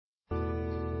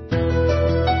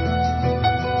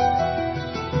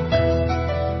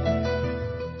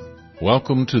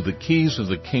Welcome to the Keys of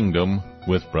the Kingdom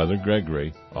with Brother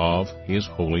Gregory of His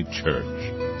Holy Church.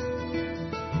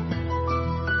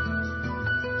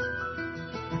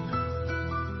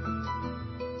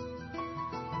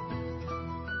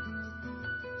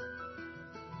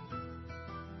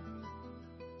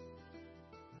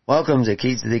 Welcome to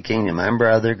Keys of the Kingdom. I'm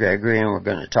Brother Gregory, and we're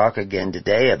going to talk again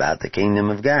today about the Kingdom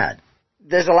of God.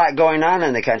 There's a lot going on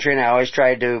in the country, and I always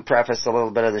try to preface a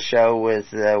little bit of the show with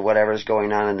whatever's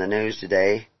going on in the news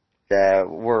today.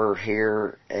 We're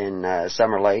here in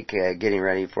Summer Lake getting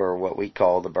ready for what we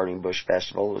call the Burning Bush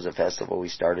Festival. It was a festival we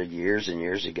started years and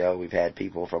years ago. We've had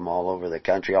people from all over the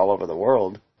country, all over the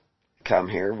world, come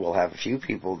here. We'll have a few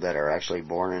people that are actually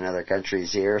born in other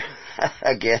countries here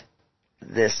again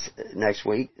this next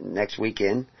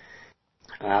weekend.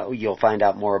 You'll find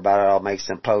out more about it. I'll make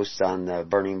some posts on the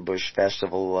Burning Bush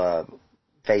Festival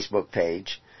Facebook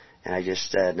page. And I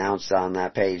just announced on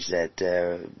that page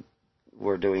that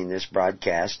we're doing this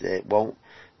broadcast. It won't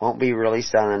be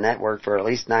released on the network for at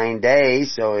least 9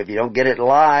 days, so if you don't get it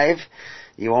live,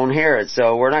 you won't hear it.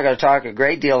 So we're not going to talk a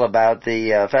great deal about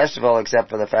the festival except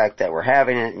for the fact that we're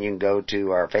having it. And you can go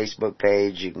to our Facebook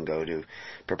page. You can go to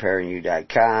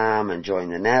preparingyou.com and join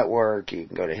the network. You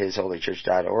can go to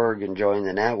hisholychurch.org and join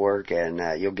the network,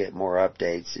 and you'll get more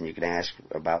updates, and you can ask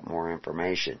about more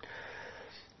information.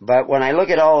 But when I look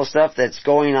at all the stuff that's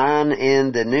going on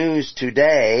in the news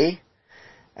today,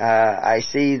 I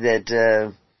see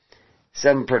that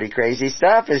some pretty crazy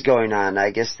stuff is going on.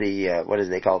 I guess the, what do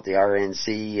they call it, the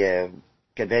RNC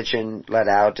convention let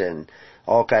out, and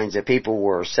all kinds of people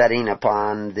were setting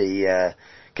upon the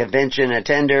convention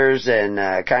attenders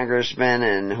and congressmen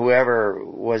and whoever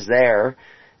was there,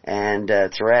 and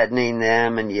threatening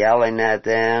them and yelling at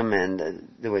them, and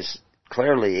there was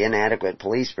clearly inadequate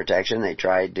police protection. They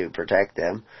tried to protect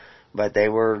them, but they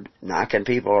were knocking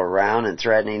people around and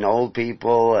threatening old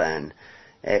people, and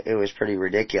it was pretty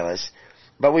ridiculous.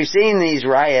 But we've seen these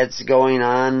riots going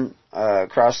on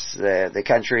across the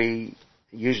country,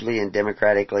 usually in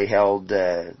democratically held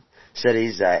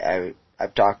cities.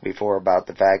 I've talked before about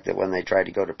the fact that when they tried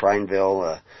to go to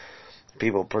Prineville,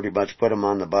 people pretty much put them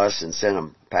on the bus and sent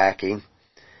them packing.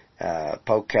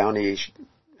 Polk County,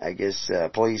 I guess,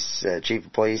 chief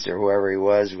of police or whoever he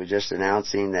was just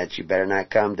announcing that you better not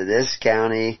come to this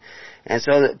county. And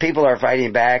so that people are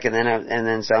fighting back, and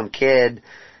then some kid,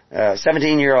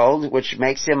 17-year-old, which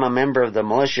makes him a member of the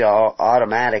militia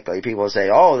automatically. People say,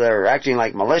 oh, they're acting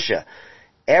like militia.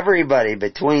 Everybody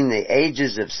between the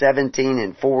ages of 17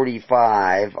 and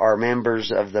 45 are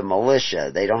members of the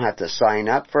militia. They don't have to sign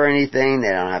up for anything.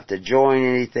 They don't have to join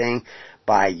anything.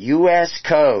 By U.S.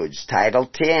 codes, Title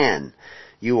 10,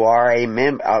 you are a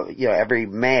every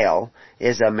male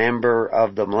is a member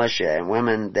of the militia. And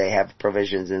women, they have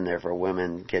provisions in there for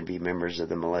women can be members of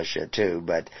the militia too.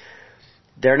 But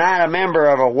they're not a member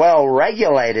of a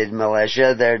well-regulated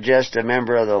militia. They're just a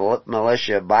member of the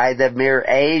militia by the mere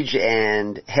age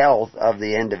and health of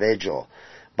the individual,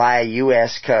 by a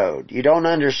U.S. code. You don't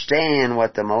understand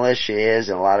what the militia is,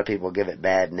 and a lot of people give it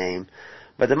bad name.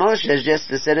 But the militia is just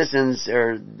the citizens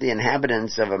or the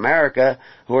inhabitants of America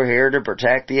who are here to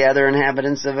protect the other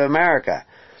inhabitants of America.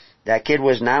 That kid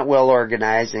was not well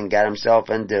organized and got himself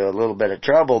into a little bit of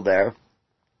trouble there.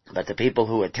 But the people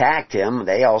who attacked him,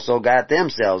 they also got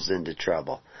themselves into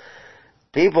trouble.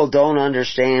 People don't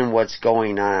understand what's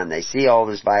going on. They see all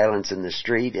this violence in the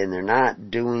street, and they're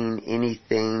not doing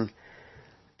anything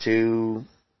to...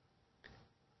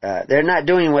 they're not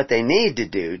doing what they need to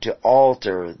do to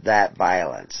alter that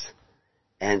violence.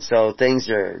 And so things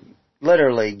are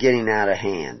literally getting out of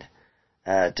hand,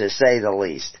 to say the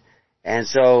least. And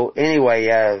so,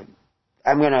 anyway...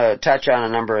 I'm going to touch on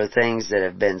a number of things that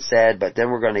have been said, but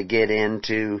then we're going to get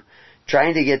into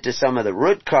trying to get to some of the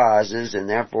root causes and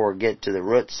therefore get to the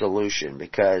root solution.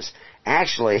 Because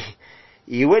actually,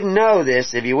 you wouldn't know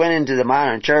this if you went into the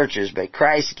modern churches, but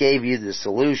Christ gave you the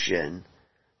solution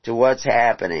to what's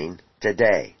happening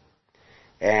today.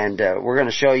 And we're going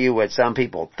to show you what some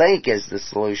people think is the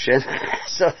solution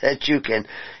so that you can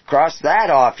cross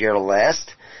that off your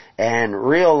list and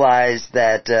realize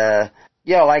that...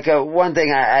 like one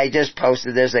thing I just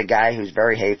posted, there's a guy who's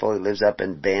very hateful. He lives up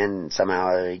in Bend, and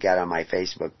somehow he got on my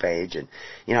Facebook page, and,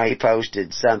 he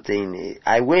posted something.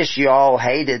 I wish you all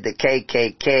hated the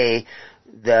KKK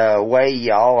the way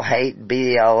you all hate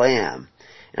BLM.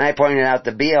 And I pointed out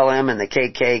the BLM and the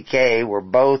KKK were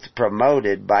both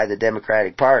promoted by the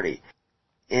Democratic Party.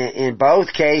 In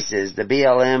both cases, the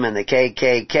BLM and the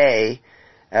KKK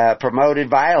promoted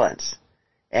violence.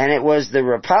 And it was the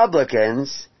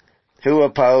Republicans who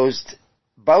opposed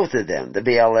both of them, the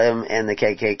BLM and the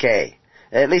KKK.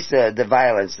 at least the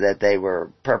violence that they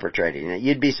were perpetrating.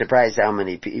 You'd be surprised how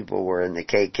many people were in the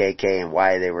KKK and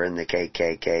why they were in the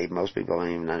KKK. Most people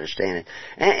don't even understand it.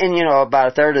 And about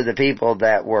a third of the people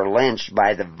that were lynched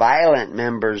by the violent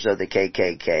members of the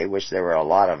KKK, which there were a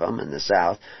lot of them in the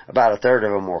South, about a third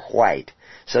of them were white.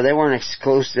 So they weren't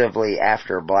exclusively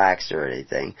after blacks or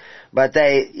anything. But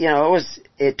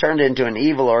it turned into an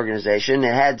evil organization.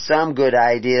 It had some good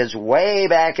ideas way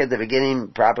back at the beginning,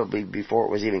 probably before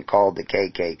it was even called the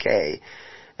KKK,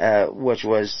 which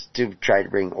was to try to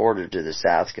bring order to the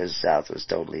South because the South was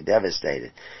totally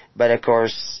devastated. But of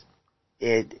course,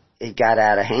 it got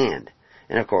out of hand.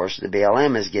 And of course, the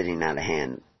BLM is getting out of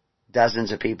hand.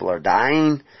 Dozens of people are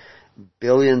dying.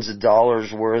 Billions of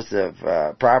dollars worth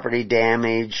of property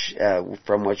damage,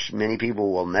 from which many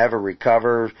people will never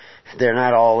recover. They're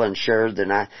not all insured. They're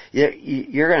not.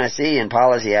 You're going to see in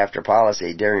policy after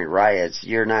policy during riots,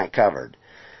 you're not covered.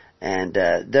 And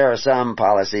there are some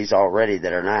policies already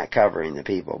that are not covering the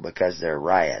people because they're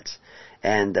riots.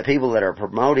 And the people that are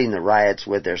promoting the riots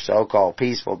with their so-called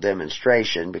peaceful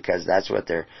demonstration, because that's what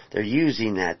they're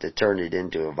using that to turn it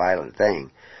into a violent thing,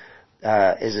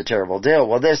 is a terrible deal.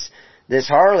 Well, this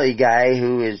Harley guy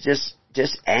who is just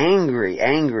angry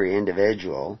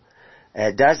individual,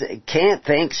 can't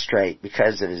think straight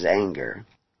because of his anger.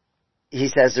 He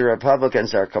says the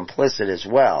Republicans are complicit as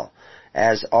well,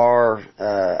 as are,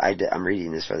 I'm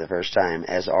reading this for the first time,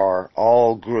 as are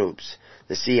all groups,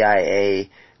 the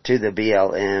CIA, to the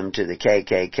BLM, to the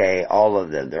KKK, all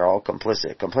of them. They're all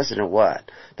complicit. Complicit in what?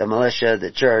 The militia,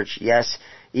 the church, yes,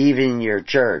 even your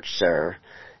church, sir.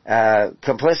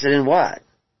 Complicit in what?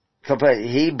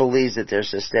 He believes that there's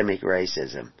systemic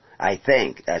racism. I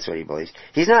think that's what he believes.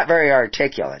 He's not very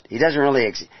articulate. He doesn't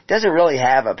really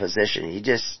have a position. He's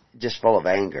just full of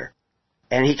anger.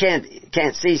 And he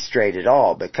can't see straight at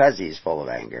all because he's full of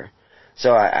anger.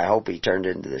 So I hope he turned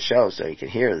into the show so he can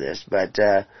hear this. But,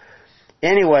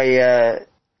 anyway,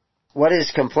 what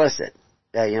is complicit?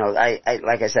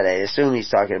 Like I said, I assume he's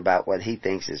talking about what he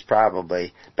thinks is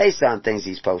probably, based on things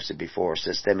he's posted before,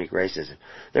 systemic racism.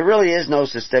 There really is no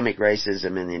systemic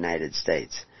racism in the United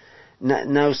States.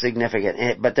 No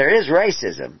significant, but there is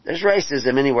racism. There's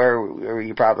racism anywhere where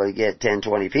you probably get 10,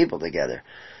 20 people together.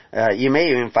 You may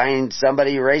even find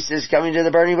somebody racist coming to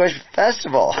the Burning Bush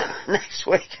Festival next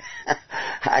week.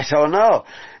 I don't know.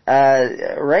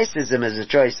 Racism is a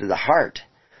choice of the heart.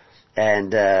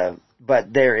 And,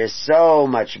 but there is so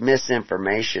much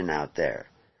misinformation out there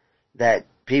that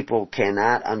people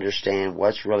cannot understand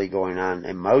what's really going on.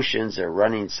 Emotions are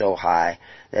running so high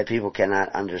that people cannot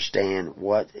understand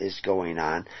what is going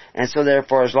on. And so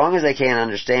therefore, as long as they can't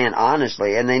understand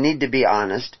honestly, and they need to be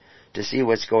honest to see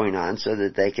what's going on so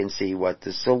that they can see what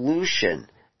the solution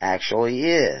actually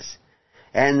is.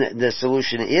 And the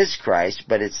solution is Christ,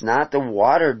 but it's not the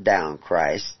watered down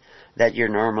Christ that you're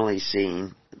normally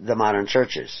seeing the modern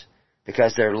churches,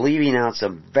 because they're leaving out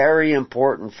some very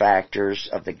important factors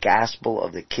of the gospel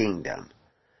of the kingdom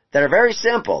that are very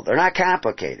simple. They're not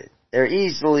complicated. They're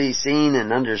easily seen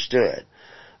and understood,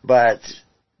 but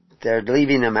they're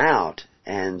leaving them out,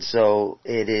 and so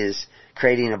it is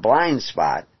creating a blind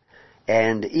spot.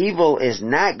 And evil is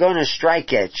not going to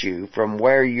strike at you from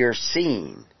where you're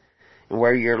seeing and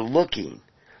where you're looking.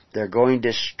 They're going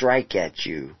to strike at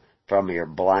you from your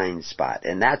blind spot.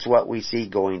 And that's what we see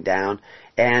going down.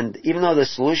 And even though the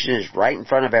solution is right in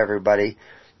front of everybody,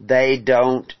 they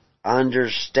don't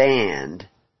understand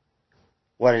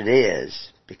what it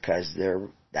is because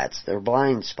that's their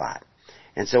blind spot.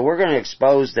 And so we're going to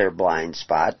expose their blind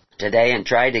spot today and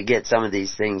try to get some of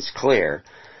these things clear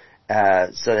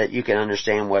so that you can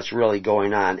understand what's really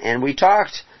going on. And we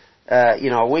talked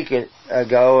a week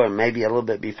ago and maybe a little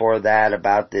bit before that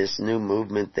about this new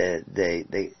movement that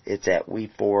it's at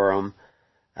WeForum.org,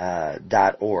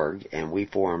 and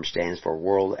WeForum stands for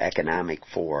World Economic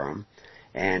Forum,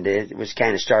 and it was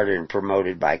kind of started and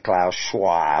promoted by Klaus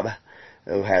Schwab,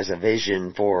 who has a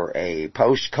vision for a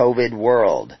post-COVID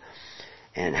world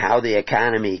and how the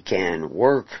economy can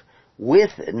work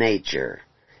with nature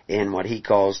in what he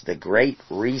calls the Great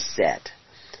Reset.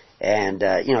 And,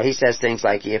 he says things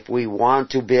like, if we want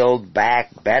to build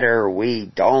back better,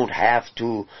 we don't have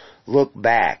to look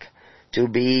back. To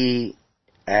be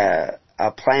a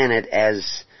planet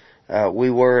as we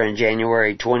were in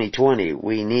January 2020,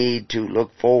 we need to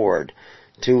look forward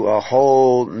to a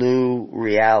whole new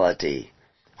reality.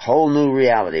 Whole new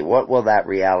reality. What will that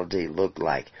reality look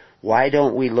like? Why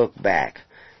don't we look back?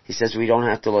 He says we don't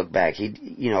have to look back.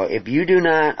 If you do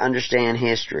not understand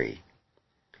history,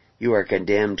 you are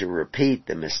condemned to repeat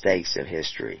the mistakes of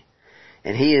history.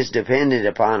 And he is dependent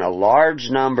upon a large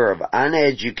number of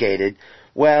uneducated,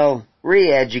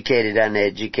 re-educated,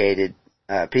 uneducated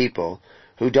people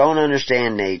who don't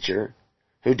understand nature,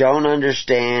 who don't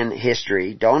understand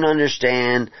history, don't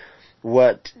understand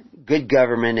what good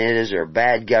government is or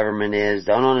bad government is,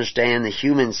 don't understand the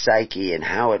human psyche and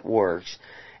how it works.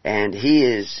 And he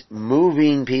is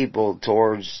moving people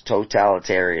towards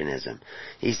totalitarianism.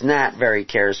 He's not very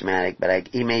charismatic, but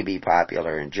he may be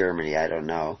popular in Germany, I don't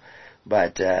know.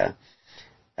 But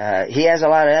he has a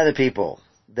lot of other people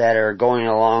that are going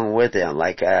along with him,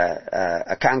 like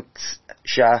Akanksha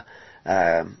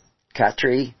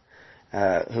Khatri,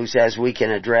 who says we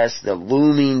can address the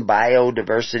looming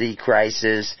biodiversity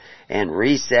crisis and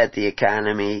reset the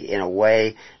economy in a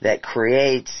way that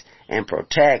creates and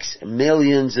protects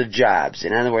millions of jobs.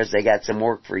 In other words, they got some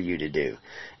work for you to do.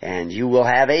 And you will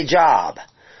have a job.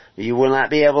 You will not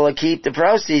be able to keep the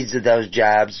proceeds of those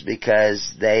jobs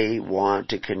because they want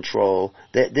to control.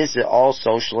 This is all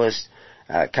socialist,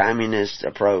 communist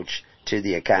approach to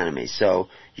the economy. So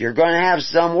you're going to have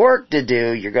some work to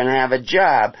do, you're going to have a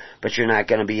job, but you're not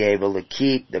going to be able to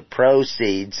keep the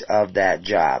proceeds of that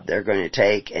job. They're going to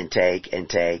take and take and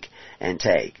take and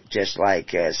take, just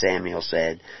like Samuel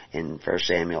said in 1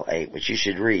 Samuel 8, which you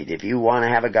should read. If you want to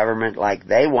have a government like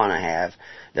they want to have,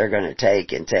 they're going to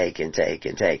take and take and take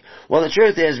and take. Well, the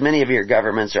truth is, many of your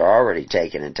governments are already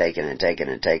taking and taking and taking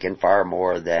and taking, far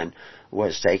more than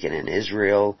was taken in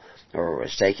Israel, or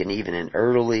was taken even in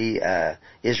early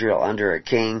Israel under a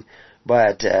king.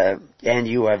 But and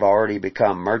you have already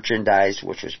become merchandise,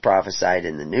 which was prophesied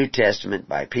in the New Testament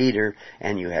by Peter,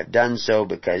 and you have done so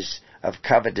because of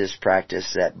covetous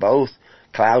practice that both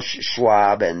Klaus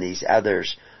Schwab and these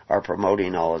others are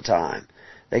promoting all the time.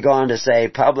 They go on to say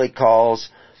public calls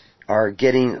are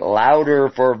getting louder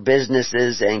for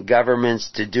businesses and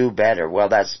governments to do better. Well,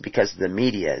 that's because of the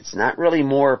media. It's not really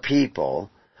more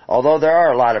people, although there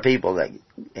are a lot of people that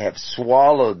have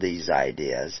swallowed these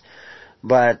ideas,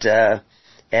 but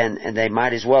and they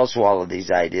might as well swallow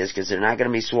these ideas because they're not going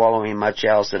to be swallowing much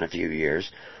else in a few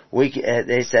years.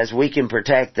 It says we can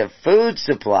protect the food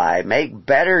supply, make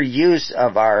better use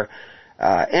of our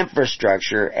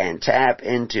infrastructure, and tap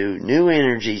into new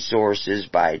energy sources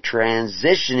by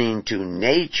transitioning to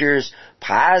nature's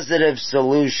positive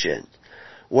solution.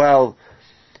 Well,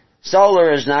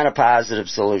 solar is not a positive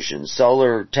solution.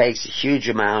 Solar takes a huge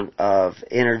amount of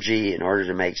energy in order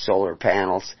to make solar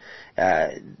panels.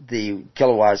 The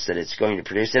kilowatts that it's going to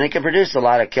produce, and it can produce a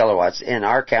lot of kilowatts. In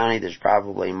our county, there's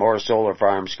probably more solar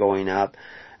farms going up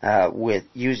with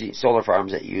using solar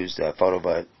farms that use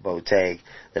photovoltaic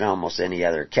than almost any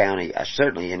other county,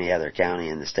 certainly any other county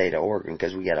in the state of Oregon,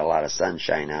 because we get a lot of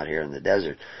sunshine out here in the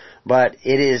desert. But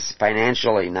it is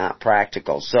financially not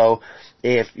practical. So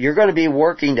if you're going to be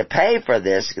working to pay for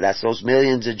this, that's those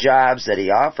millions of jobs that he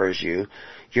offers you,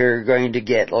 you're going to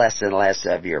get less and less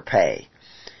of your pay.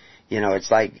 You know,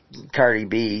 it's like Cardi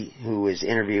B, who was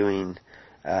interviewing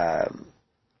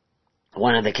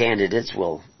one of the candidates.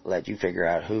 We'll let you figure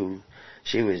out who.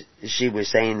 She was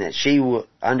saying that she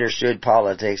understood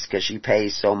politics because she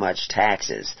pays so much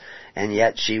taxes, and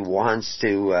yet she wants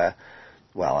to, I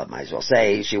might as well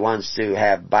say, she wants to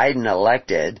have Biden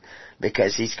elected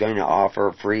because he's going to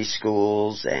offer free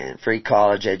schools and free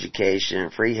college education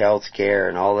and free health care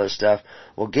and all this stuff.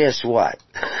 Well, guess what?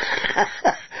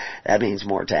 That means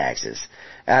more taxes.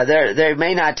 They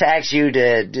may not tax you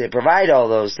to provide all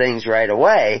those things right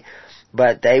away,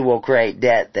 but they will create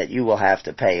debt that you will have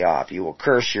to pay off. You will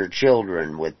curse your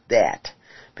children with debt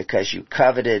because you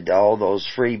coveted all those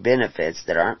free benefits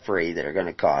that aren't free, that are going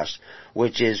to cost,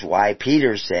 which is why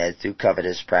Peter said through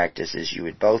covetous practices you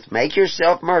would both make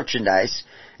yourself merchandise.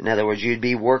 In other words, you'd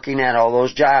be working at all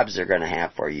those jobs they're going to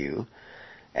have for you,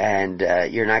 and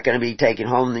you're not going to be taking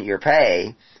home your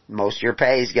pay. Most of your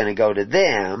pay is going to go to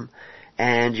them,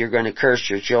 and you're going to curse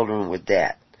your children with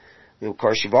debt. Of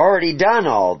course, you've already done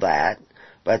all that,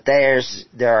 but there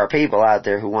are people out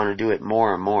there who want to do it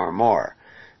more and more and more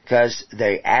because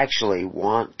they actually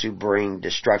want to bring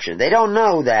destruction. They don't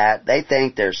know that. They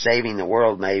think they're saving the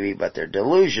world maybe, but they're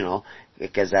delusional,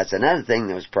 because that's another thing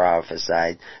that was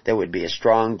prophesied. There would be a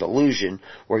strong delusion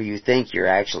where you think you're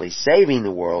actually saving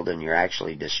the world and you're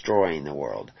actually destroying the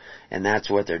world. And that's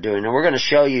what they're doing. And we're going to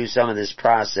show you some of this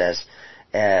process,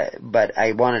 but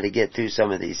I wanted to get through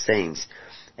some of these things.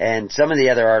 And some of the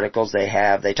other articles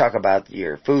they talk about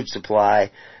your food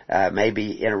supply may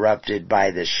be interrupted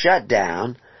by the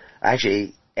shutdown.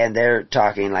 Actually, and they're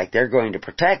talking like they're going to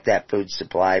protect that food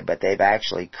supply, but they've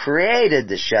actually created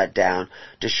the shutdown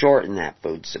to shorten that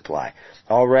food supply.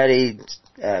 Already,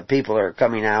 people are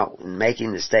coming out and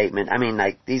making the statement. I mean,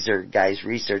 like, these are guys,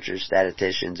 researchers,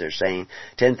 statisticians are saying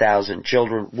 10,000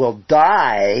 children will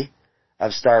die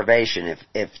of starvation.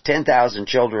 If 10,000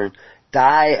 children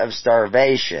die of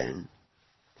starvation,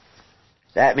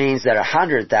 that means that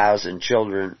 100,000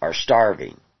 children are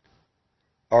starving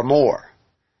or more.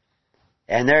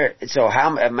 And so how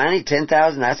many?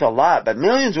 10,000? That's a lot. But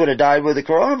millions would have died with the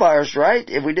coronavirus, right?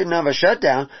 If we didn't have a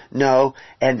shutdown. No.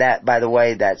 And that, by the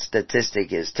way, that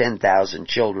statistic is 10,000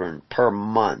 children per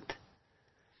month.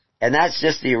 And that's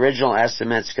just the original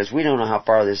estimates because we don't know how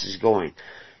far this is going.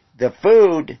 The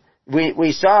food,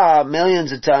 we saw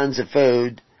millions of tons of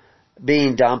food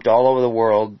being dumped all over the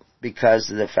world because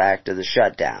of the fact of the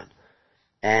shutdown.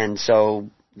 And so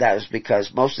that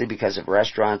was mostly because of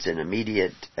restaurants and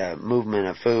immediate movement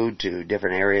of food to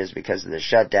different areas because of the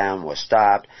shutdown was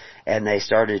stopped, and they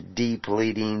started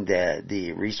depleting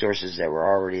the resources that were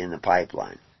already in the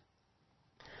pipeline.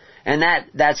 And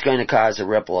that's going to cause a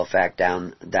ripple effect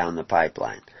down the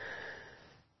pipeline.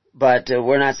 But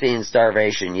we're not seeing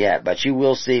starvation yet. But you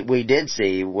will see, we did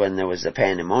see when there was the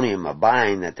pandemonium of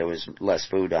buying that there was less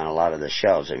food on a lot of the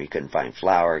shelves. I mean, you couldn't find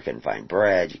flour, you couldn't find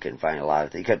bread, you couldn't find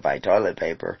you couldn't find toilet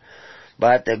paper.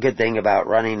 But the good thing about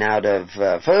running out of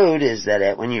food is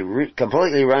that when you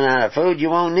completely run out of food, you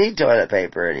won't need toilet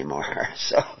paper anymore.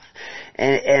 So,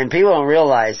 and people don't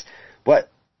realize what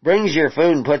brings your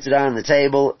food and puts it on the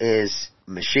table is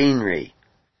machinery.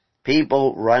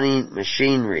 People running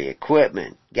machinery,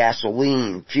 equipment,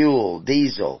 gasoline, fuel,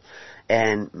 diesel,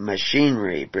 and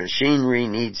machinery. Machinery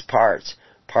needs parts.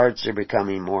 Parts are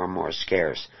becoming more and more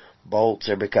scarce. Bolts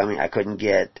are becoming, I couldn't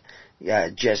get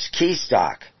just key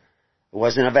stock. It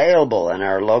wasn't available in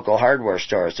our local hardware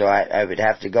store, so I would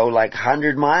have to go like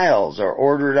 100 miles or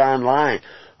order it online.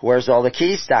 Where's all the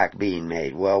key stock being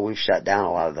made? Well, we've shut down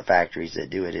a lot of the factories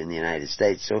that do it in the United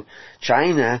States. So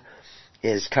China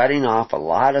is cutting off a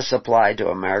lot of supply to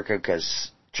America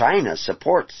because China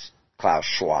supports Klaus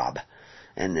Schwab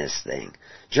and this thing.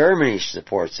 Germany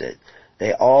supports it.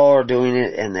 They all are doing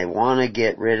it, and they want to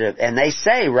get rid of, and they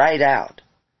say right out,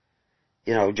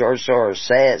 you know, George Soros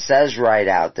says right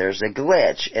out, there's a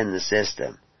glitch in the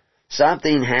system.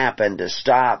 Something happened to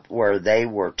stop where they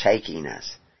were taking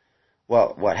us.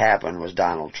 Well, what happened was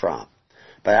Donald Trump.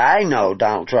 But I know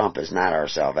Donald Trump is not our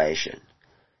salvation.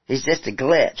 He's just a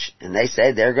glitch. And they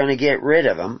say they're going to get rid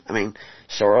of him. I mean,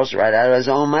 Soros, right out of his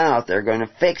own mouth, they're going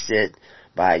to fix it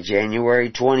by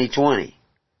January 2020.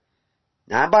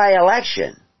 Not by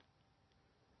election.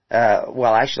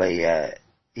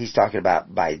 He's talking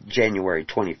about by January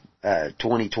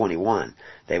 2021,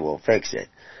 they will fix it.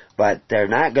 But they're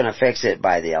not going to fix it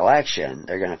by the election.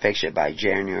 They're going to fix it by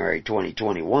January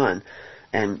 2021.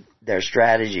 And their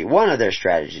strategy, one of their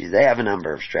strategies, they have a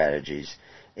number of strategies,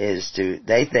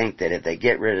 they think that if they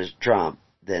get rid of Trump,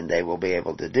 then they will be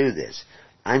able to do this.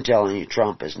 I'm telling you,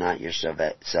 Trump is not your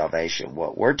salvation.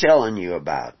 What we're telling you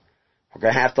about, we're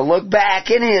going to have to look back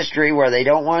in history where they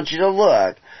don't want you to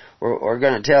look. We're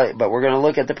going to tell you, but we're going to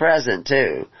look at the present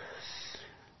too.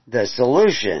 The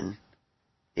solution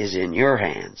is in your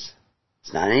hands.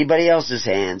 It's not anybody else's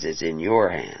hands, it's in your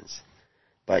hands.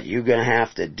 But you're going to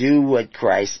have to do what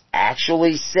Christ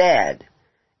actually said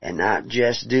and not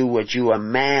just do what you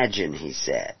imagine He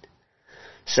said.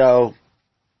 So,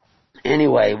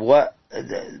 anyway,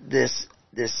 this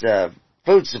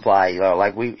food supply, you know,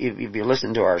 like if you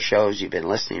listen to our shows, you've been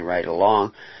listening right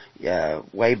along.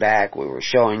 Way back, we were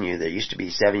showing you there used to be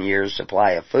 7 years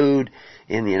supply of food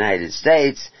in the United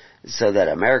States so that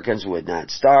Americans would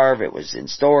not starve. It was in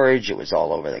storage. It was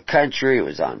all over the country. It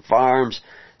was on farms.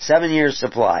 7 years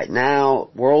supply. Now,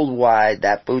 worldwide,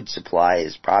 that food supply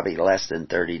is probably less than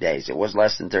 30 days. It was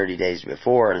less than 30 days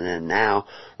before, and then now,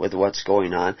 with what's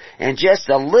going on, and just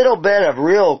a little bit of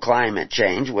real climate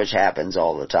change, which happens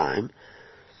all the time,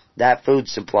 that food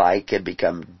supply could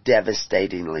become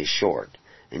devastatingly short,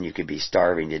 and you could be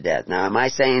starving to death. Now, am I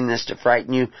saying this to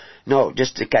frighten you? No,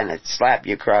 just to kind of slap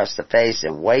you across the face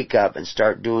and wake up and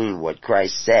start doing what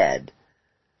Christ said,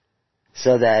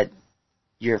 so that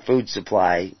your food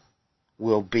supply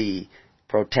will be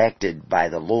protected by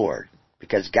the Lord.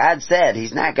 Because God said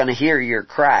He's not going to hear your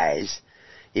cries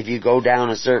if you go down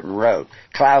a certain road.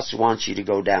 Klaus wants you to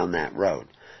go down that road.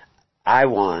 I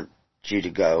want you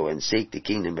to go and seek the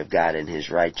kingdom of God and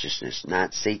His righteousness,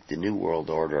 not seek the new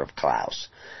world order of Klaus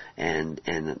and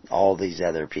all these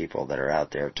other people that are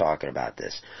out there talking about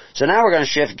this. So now we're going to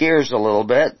shift gears a little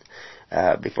bit.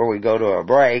 Before we go to a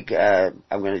break, I'm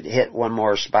going to hit one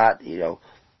more spot. You know,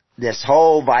 this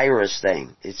whole virus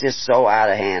thing, it's just so out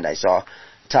of hand. I saw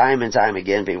time and time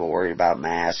again people worried about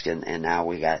masks, and now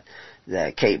we got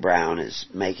Kate Brown is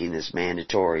making this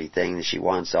mandatory thing that she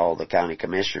wants all the county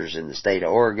commissioners in the state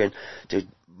of Oregon to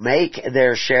make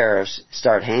their sheriffs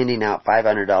start handing out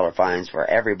 $500 fines for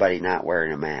everybody not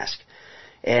wearing a mask.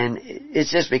 And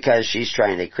it's just because she's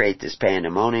trying to create this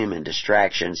pandemonium and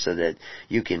distraction so that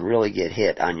you can really get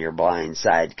hit on your blind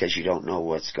side because you don't know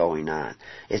what's going on.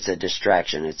 It's a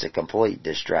distraction. It's a complete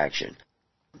distraction.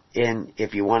 And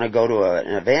if you want to go to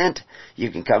an event, you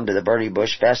can come to the Bernie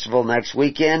Bush Festival next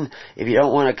weekend. If you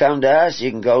don't want to come to us, you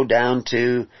can go down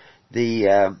to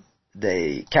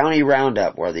the county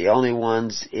roundup. We're the only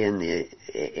ones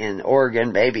in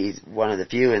Oregon, maybe one of the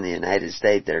few in the United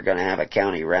States that are going to have a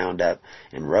county roundup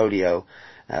and rodeo.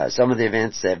 Some of the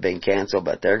events have been canceled,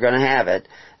 but they're going to have it.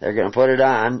 They're going to put it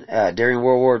on. During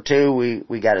World War II,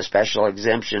 we got a special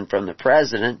exemption from the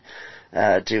president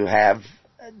to have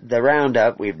the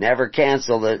roundup. We've never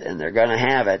canceled it, and they're going to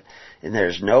have it. And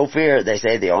there's no fear. They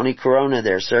say the only Corona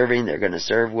they're going to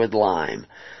serve with lime.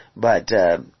 But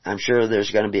I'm sure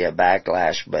there's going to be a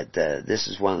backlash, but this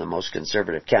is one of the most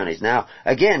conservative counties. Now,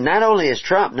 again, not only is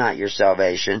Trump not your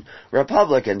salvation,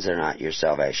 Republicans are not your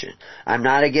salvation. I'm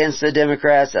not against the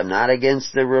Democrats. I'm not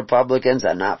against the Republicans.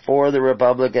 I'm not for the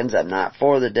Republicans. I'm not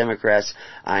for the Democrats.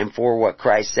 I'm for what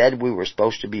Christ said we were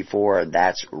supposed to be for, and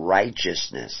that's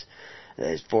righteousness.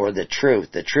 It's for the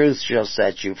truth. The truth shall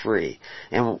set you free.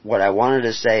 And what I wanted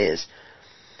to say is,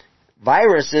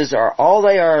 viruses are, all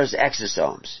they are is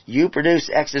exosomes. You produce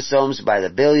exosomes by the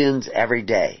billions every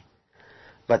day.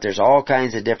 But there's all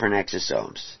kinds of different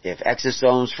exosomes. If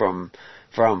exosomes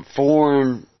from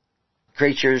foreign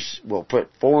creatures will put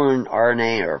foreign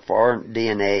RNA or foreign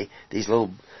DNA, these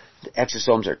little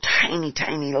exosomes are tiny,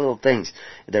 tiny little things.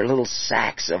 They're little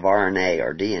sacs of RNA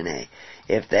or DNA.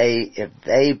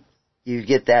 If you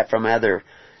get that from other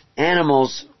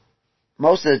animals,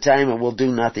 most of the time it will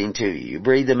do nothing to you. You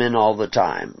breathe them in all the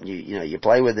time. You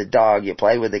play with a dog, you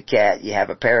play with a cat, you have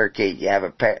a parakeet, you have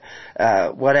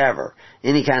a whatever.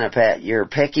 Any kind of pet, you're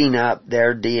picking up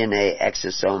their DNA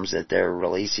exosomes that they're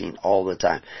releasing all the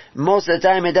time. Most of the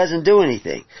time it doesn't do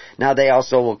anything. Now they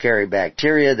also will carry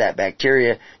bacteria. That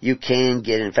bacteria, you can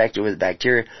get infected with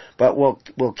bacteria, but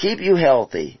will keep you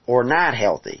healthy or not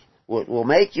healthy. What will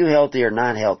make you healthy or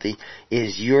not healthy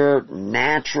is your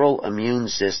natural immune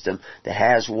system that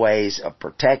has ways of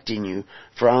protecting you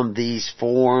from these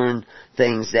foreign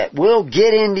things that will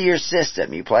get into your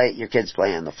system. Your kids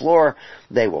play on the floor,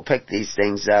 they will pick these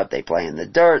things up. They play in the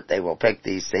dirt, they will pick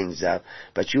these things up.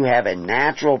 But you have a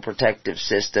natural protective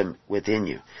system within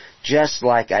you. Just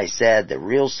like I said, the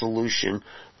real solution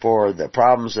for the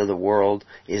problems of the world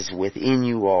is within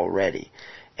you already.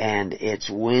 And it's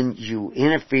when you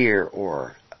interfere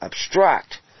or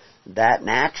obstruct that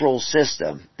natural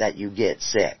system that you get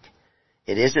sick.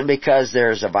 It isn't because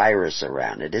there's a virus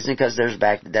around. It isn't because there's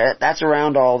that's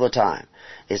around all the time.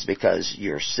 It's because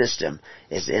your system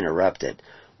is interrupted.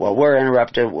 Well, we're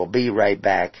interrupted. We'll be right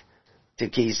back to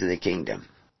Keys to the Kingdom.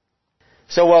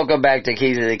 So welcome back to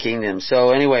Keys of the Kingdom. So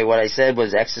anyway, what I said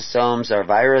was exosomes are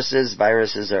viruses.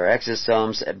 Viruses are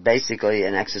exosomes. Basically,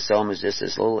 an exosome is just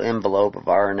this little envelope of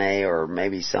RNA or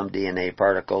maybe some DNA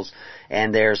particles.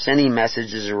 And they're sending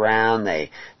messages around. They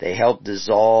help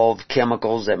dissolve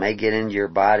chemicals that may get into your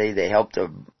body. They help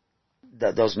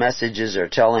those messages are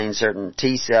telling certain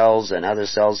T cells and other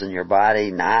cells in your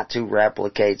body not to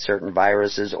replicate certain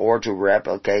viruses or to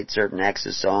replicate certain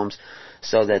exosomes,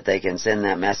 so that they can send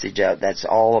that message out. That's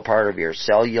all a part of your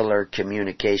cellular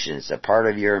communication. It's a part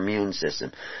of your immune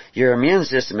system. Your immune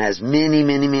system has many,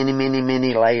 many, many, many,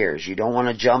 many layers. You don't want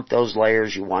to jump those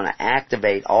layers. You want to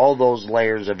activate all those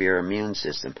layers of your immune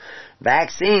system.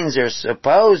 Vaccines are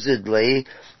supposedly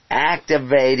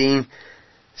activating.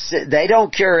 They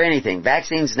don't cure anything.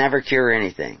 Vaccines never cure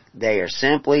anything. They are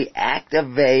simply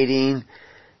activating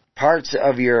parts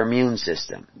of your immune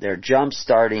system. They're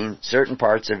jump-starting certain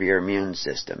parts of your immune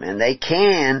system. And they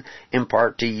can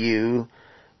impart to you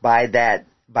by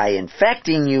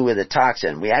infecting you with a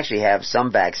toxin. We actually have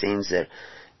some vaccines that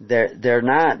they're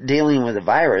not dealing with a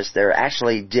virus. They're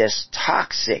actually just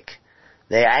toxic.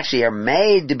 They actually are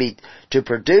made to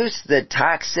produce the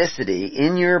toxicity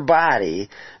in your body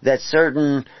that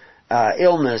certain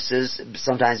illnesses,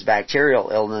 sometimes bacterial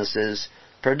illnesses,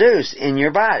 produce in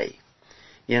your body.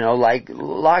 Like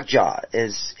lockjaw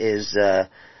is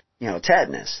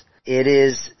tetanus. It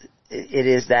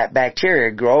is that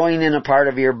bacteria growing in a part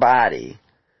of your body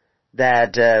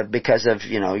that, because of,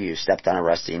 you stepped on a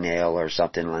rusty nail or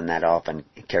something, and that often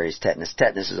carries tetanus.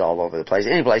 Tetanus is all over the place.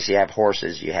 Any place you have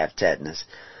horses, you have tetanus.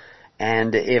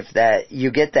 And if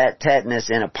you get that tetanus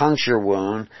in a puncture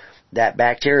wound, that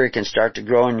bacteria can start to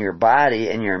grow in your body,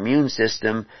 and your immune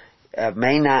system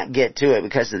may not get to it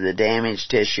because of the damaged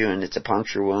tissue, and it's a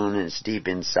puncture wound and it's deep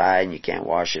inside and you can't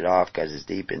wash it off because it's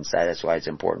deep inside. That's why it's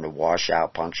important to wash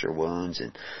out puncture wounds,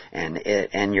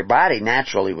 and your body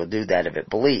naturally will do that if it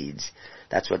bleeds.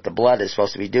 That's what the blood is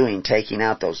supposed to be doing, taking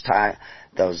out those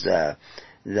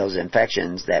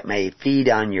infections that may feed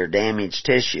on your damaged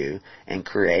tissue and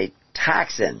create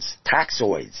toxins,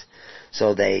 toxoids.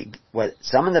 So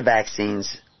some of the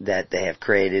vaccines that they have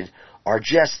created are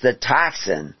just the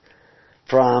toxin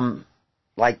from,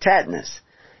 like tetanus.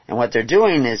 And what they're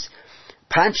doing is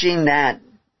punching that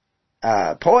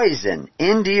poison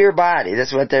into your body.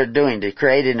 That's what they're doing, to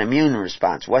create an immune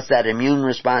response. What's that immune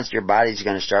response? Your body's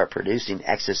going to start producing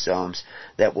exosomes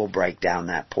that will break down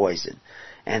that poison.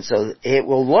 And so it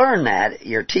will learn that.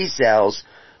 Your T cells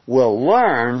will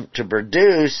learn to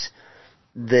produce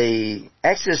the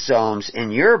exosomes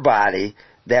in your body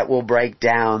that will break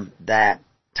down that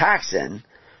toxin,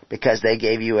 because they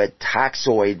gave you a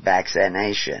toxoid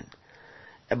vaccination.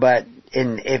 But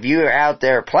if you're out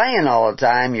there playing all the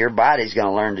time, your body's going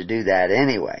to learn to do that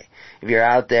anyway. If you're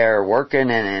out there working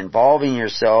and involving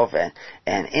yourself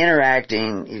and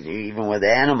interacting even with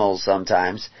animals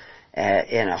sometimes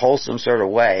in a wholesome sort of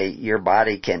way, your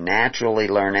body can naturally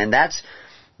learn. And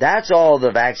that's all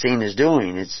the vaccine is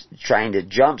doing. It's trying to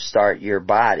jumpstart your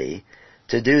body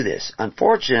to do this.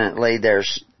 Unfortunately,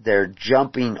 they're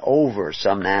jumping over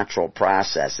some natural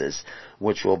processes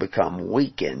which will become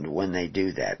weakened when they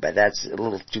do that. But that's a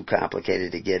little too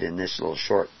complicated to get in this little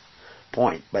short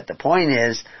point. But the point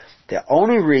is, the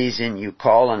only reason you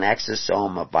call an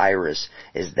exosome a virus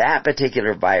is that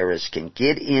particular virus can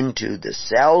get into the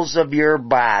cells of your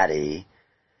body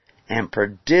and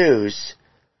produce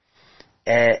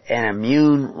an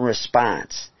immune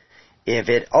response. If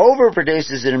it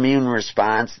overproduces an immune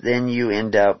response, then you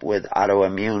end up with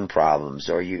autoimmune problems,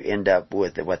 or you end up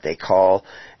with what they call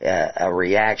a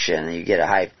reaction. You get a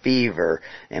high fever.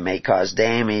 It may cause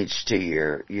damage to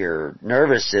your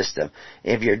nervous system.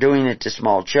 If you're doing it to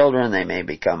small children, they may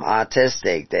become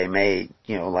autistic. They may,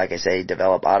 like I say,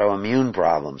 develop autoimmune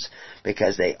problems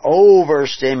because they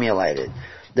overstimulate it.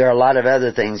 There are a lot of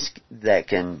other things that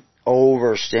can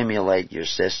overstimulate your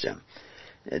system.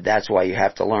 That's why you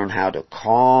have to learn how to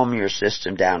calm your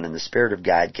system down, and the Spirit of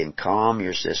God can calm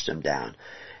your system down.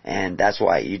 And that's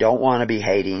why you don't want to be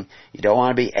hating, you don't want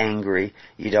to be angry,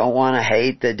 you don't want to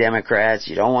hate the Democrats,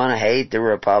 you don't want to hate the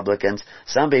Republicans.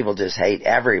 Some people just hate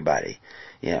everybody.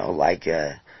 Like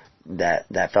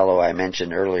that fellow I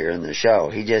mentioned earlier in the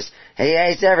show. He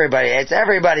hates everybody. It's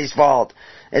everybody's fault.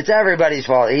 It's everybody's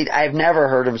fault. I've never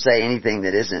heard him say anything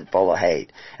that isn't full of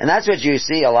hate. And that's what you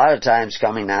see a lot of times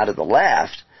coming out of the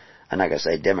left. I'm not going to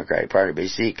say Democratic Party, but you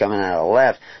see coming out of the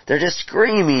left. They're just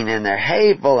screaming and they're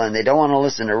hateful and they don't want to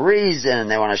listen to reason and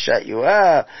they want to shut you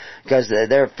up because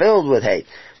they're filled with hate.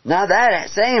 Now that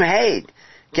same hate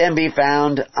can be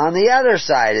found on the other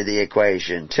side of the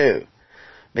equation too.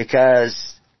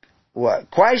 Because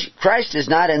Christ is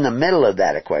not in the middle of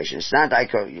that equation. It's not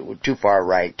like too far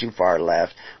right, too far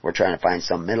left. We're trying to find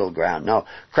some middle ground. No,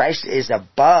 Christ is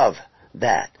above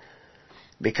that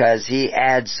because He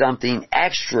adds something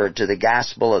extra to the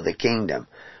gospel of the kingdom,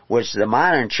 which the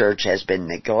modern church has been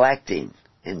neglecting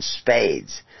in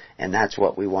spades. And that's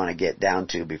what we want to get down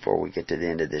to before we get to the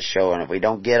end of this show. And if we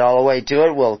don't get all the way to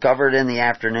it, we'll cover it in the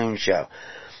afternoon show,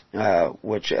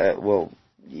 which will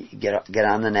get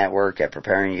on the network at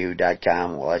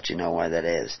preparingyou.com. We'll let you know where that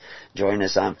is. Join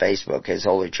us on Facebook, His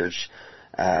Holy Church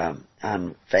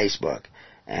on Facebook.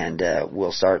 And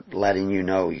we'll start letting you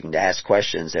know. You can ask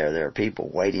questions there. There are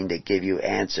people waiting to give you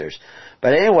answers.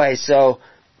 But anyway, so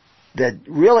the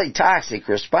really toxic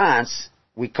response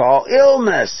we call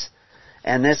illness.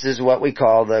 And this is what we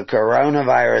call the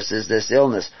coronavirus, is this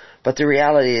illness. But the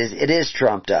reality is it is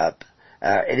trumped up.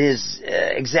 It is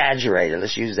exaggerated.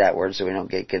 Let's use that word so we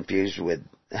don't get confused with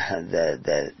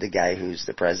the guy who's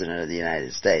the President of the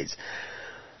United States.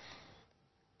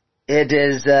 It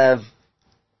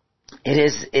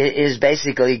is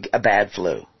basically a bad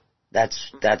flu.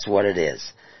 That's what it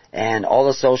is. And all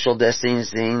the social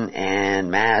distancing and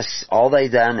masks, all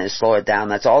they've done is slow it down.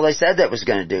 That's all they said that was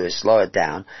going to do, is slow it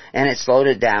down. And it slowed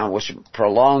it down, which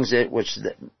prolongs it, which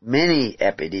many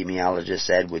epidemiologists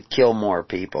said would kill more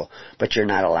people. But you're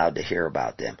not allowed to hear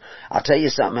about them. I'll tell you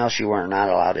something else you weren't not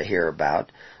allowed to hear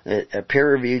about. A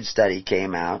peer-reviewed study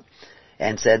came out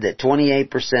and said that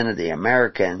 28% of the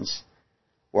Americans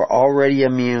were already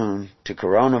immune to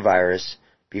coronavirus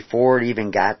before it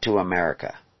even got to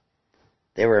America.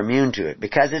 They were immune to it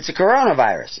because it's a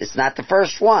coronavirus. It's not the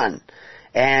first one.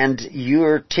 And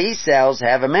your T cells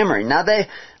have a memory. Now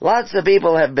lots of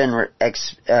people have been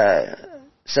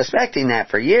suspecting that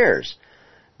for years.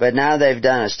 But now they've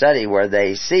done a study where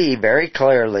they see very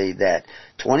clearly that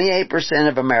 28%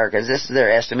 of Americans, this is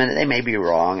their estimate, they may be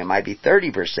wrong, it might be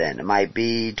 30%, it might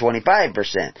be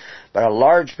 25%, but a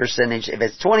large percentage, if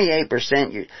it's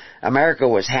 28%, America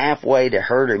was halfway to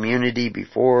herd immunity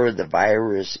before the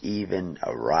virus even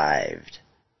arrived.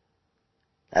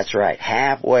 That's right,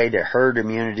 halfway to herd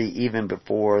immunity even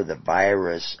before the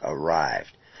virus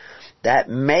arrived. That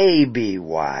may be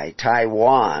why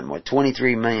Taiwan, with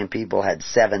 23 million people, had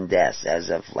 7 deaths as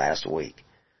of last week.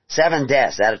 7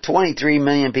 deaths out of 23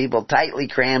 million people tightly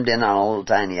crammed in on a little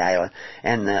tiny island,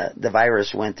 and the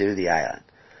virus went through the island.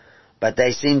 But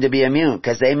they seem to be immune,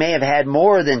 because they may have had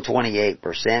more than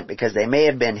 28%, because they may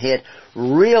have been hit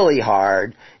really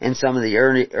hard in some of the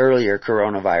earlier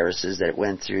coronaviruses that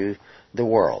went through the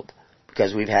world.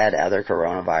 Because we've had other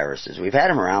coronaviruses. We've had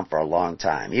them around for a long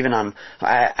time. Even on,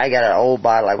 I got an old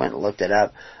bottle, I went and looked it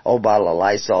up, old bottle of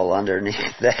Lysol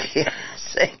underneath the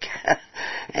sink.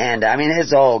 And, I mean,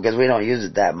 it's old because we don't use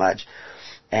it that much.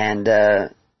 And,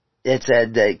 it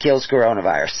said it kills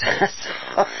coronavirus.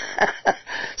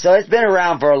 So it's been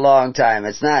around for a long time.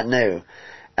 It's not new.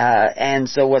 And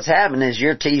so what's happened is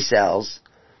your T cells,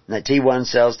 the T1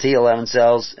 cells, T11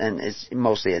 cells, and it's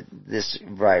mostly, this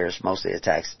virus mostly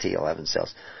attacks T11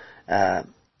 cells.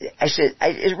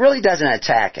 It really doesn't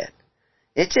attack it.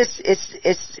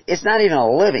 It's not even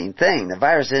a living thing. The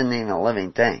virus isn't even a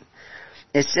living thing.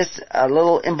 It's just a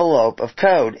little envelope of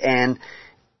code, and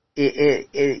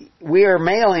we are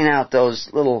mailing out those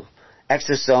little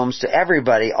exosomes to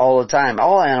everybody all the time.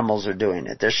 All animals are doing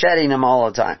it. They're shedding them all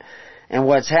the time. And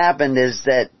what's happened is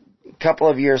that couple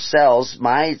of your cells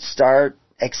might start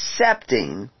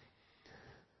accepting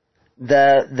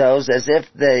those as if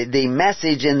the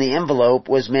message in the envelope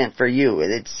was meant for you.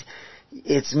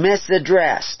 It's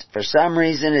misaddressed. For some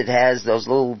reason it has those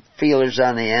little feelers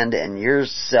on the end, and your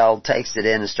cell takes it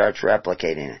in and starts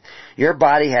replicating it. Your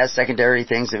body has secondary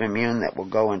things of immune that will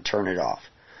go and turn it off.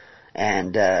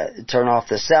 And turn off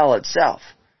the cell itself.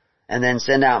 And then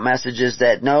send out messages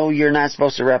that, no, you're not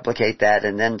supposed to replicate that,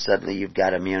 and then suddenly you've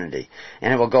got immunity.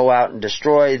 And it will go out and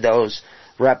destroy those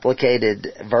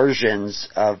replicated versions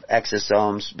of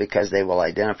exosomes because they will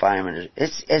identify them. And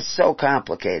it's so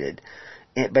complicated.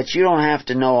 But you don't have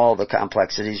to know all the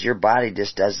complexities. Your body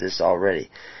just does this already.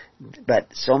 But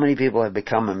so many people have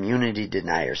become immunity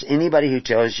deniers. Anybody who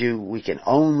tells you we can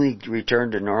only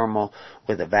return to normal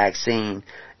with a vaccine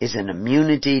is an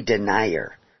immunity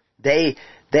denier.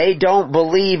 They don't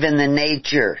believe in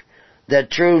the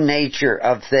true nature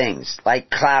of things. Like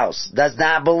Klaus does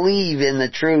not believe in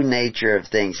the true nature of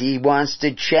things. He wants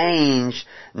to change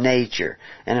nature.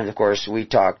 And of course, we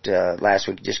talked last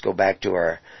week, just go back to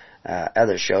our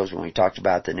other shows when we talked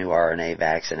about the new RNA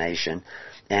vaccination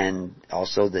and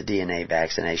also the DNA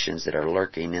vaccinations that are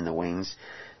lurking in the wings.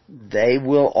 They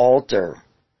will alter.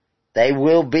 They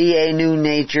will be a new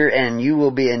nature, and you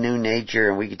will be a new nature,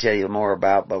 and we can tell you more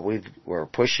about, but we're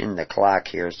pushing the clock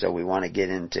here, so we want to get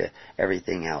into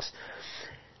everything else.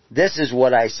 This is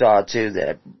what I saw, too,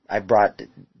 that I brought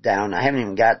down. I haven't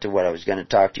even got to what I was going to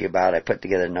talk to you about. I put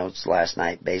together notes last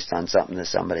night based on something that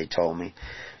somebody told me,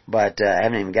 but I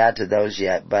haven't even got to those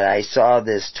yet. But I saw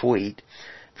this tweet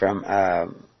from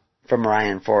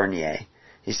Ryan Fournier.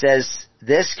 He says,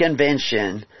 this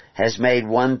convention has made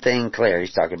one thing clear.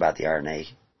 He's talking about the RNA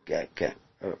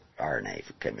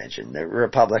convention, the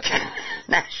Republican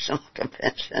National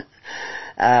Convention,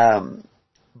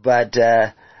 but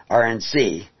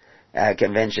RNC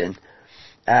convention.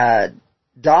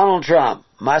 Donald Trump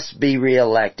must be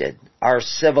reelected. Our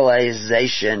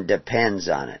civilization depends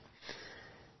on it.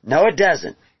 No, it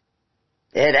doesn't.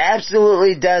 It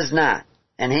absolutely does not.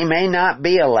 And he may not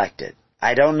be elected.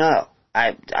 I don't know.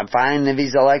 I'm fine if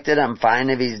he's elected. I'm fine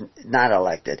if he's not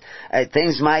elected.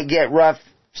 Things might get rough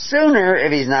sooner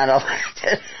if he's not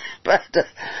elected.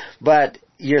 But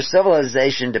your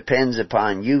civilization depends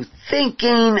upon you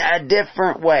thinking a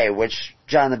different way, which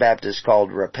John the Baptist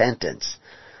called repentance.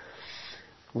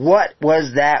 What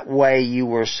was that way you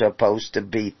were supposed to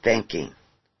be thinking?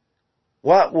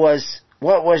 What was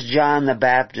John the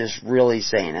Baptist really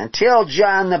saying? Until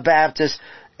John the Baptist,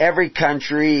 every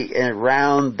country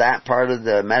around that part of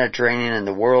the Mediterranean and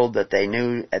the world that they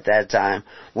knew at that time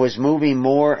was moving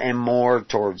more and more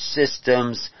towards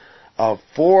systems of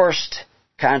forced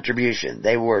contribution.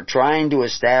 They were trying to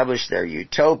establish their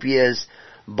utopias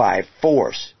by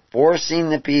force,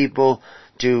 forcing the people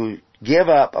to give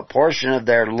up a portion of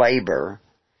their labor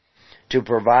to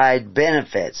provide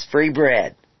benefits, free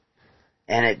bread.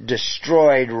 And it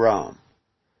destroyed Rome.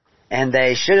 And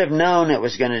they should have known it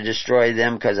was going to destroy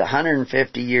them because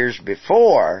 150 years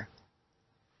before,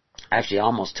 actually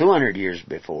almost 200 years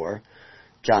before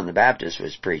John the Baptist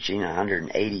was preaching,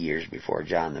 180 years before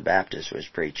John the Baptist was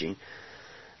preaching,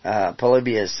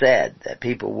 Polybius said that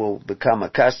people will become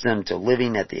accustomed to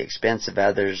living at the expense of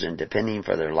others and depending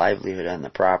for their livelihood on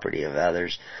the property of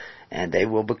others, and they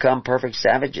will become perfect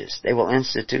savages. They will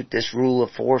institute this rule of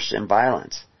force and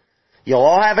violence. You'll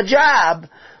all have a job,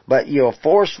 but you'll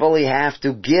forcefully have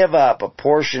to give up a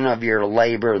portion of your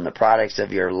labor and the products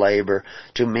of your labor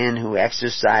to men who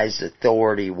exercise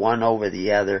authority one over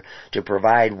the other to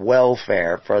provide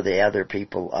welfare for the other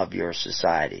people of your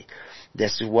society.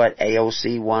 This is what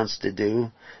AOC wants to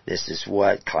do. This is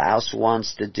what Klaus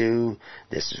wants to do.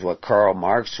 This is what Karl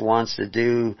Marx wants to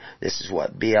do. This is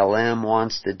what BLM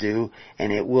wants to do.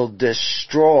 And it will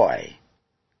destroy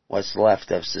what's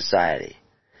left of society.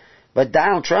 But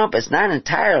Donald Trump is not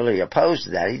entirely opposed to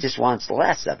that. He just wants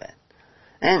less of it.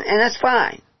 And that's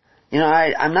fine. You know,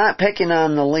 I'm not picking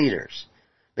on the leaders.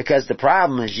 Because the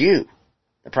problem is you.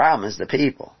 The problem is the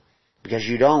people. Because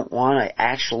you don't want to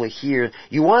actually hear,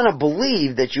 you want to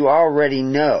believe that you already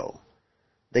know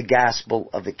the gospel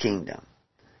of the kingdom.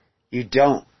 You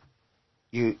don't.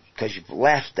 Because you've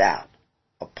left out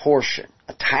a portion,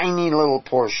 a tiny little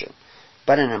portion,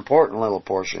 but an important little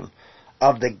portion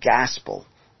of the gospel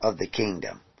of the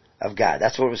kingdom of God.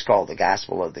 That's what it was called, the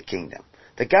gospel of the kingdom.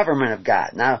 The government of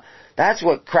God. Now, that's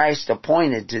what Christ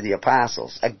appointed to the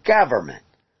apostles, a government.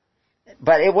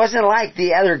 But it wasn't like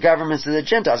the other governments of the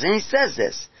Gentiles. And he says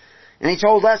this. And he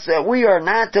told us that we are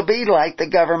not to be like the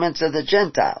governments of the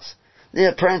Gentiles.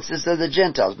 The princes of the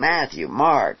Gentiles. Matthew,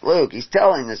 Mark, Luke. He's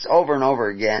telling this over and over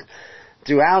again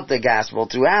throughout the gospel,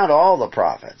 throughout all the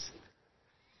prophets.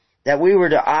 That we were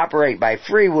to operate by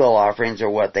free will offerings, or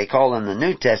what they call in the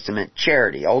New Testament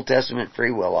charity. Old Testament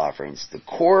free will offerings. The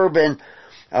Corban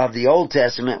of the Old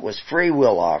Testament was free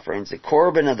will offerings. The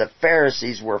Corban of the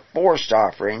Pharisees were forced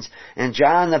offerings. And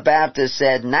John the Baptist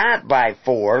said, not by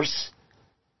force,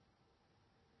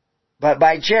 but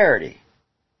by charity.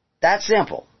 That's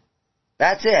simple.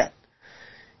 That's it.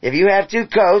 If you have 2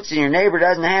 coats and your neighbor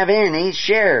doesn't have any,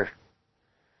 share.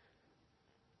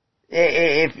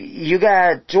 If you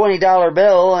got a $20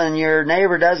 bill and your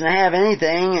neighbor doesn't have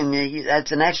anything and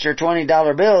that's an extra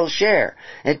 $20 bill, share.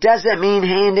 It doesn't mean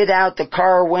hand it out the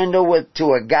car window to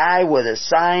a guy with a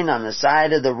sign on the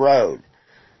side of the road.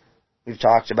 We've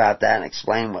talked about that and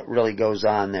explained what really goes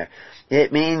on there.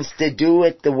 It means to do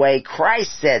it the way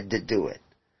Christ said to do it.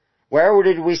 Where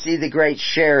did we see the great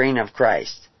sharing of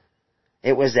Christ?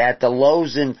 It was at the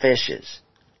loaves and fishes,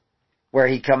 where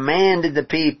he commanded the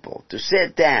people to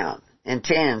sit down in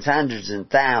tens, hundreds, and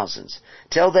thousands.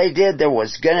 Till they did, there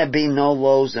was going to be no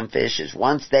loaves and fishes.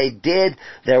 Once they did,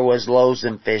 there was loaves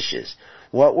and fishes.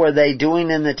 What were they doing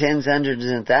in the tens, hundreds,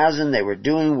 and thousands? They were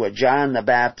doing what John the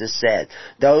Baptist said.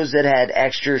 Those that had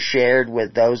extra shared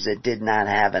with those that did not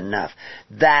have enough.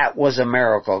 That was a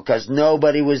miracle, because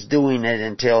nobody was doing it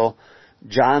until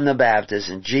John the Baptist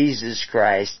and Jesus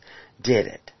Christ did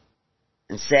it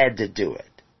and said to do it.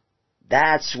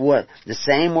 That's what, the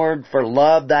same word for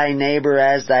love thy neighbor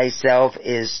as thyself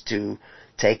is to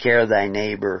take care of thy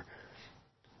neighbor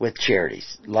with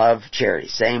charities. Love, charity,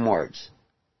 same words.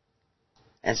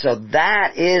 And so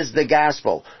that is the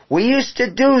gospel. We used to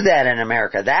do that in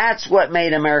America. That's what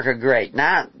made America great.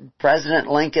 Not President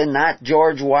Lincoln, not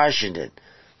George Washington.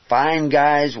 Fine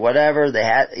guys, whatever.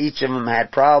 Each of them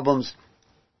had problems.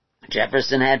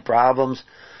 Jefferson had problems,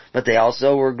 but they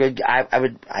also were good.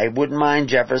 I wouldn't mind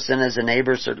Jefferson as a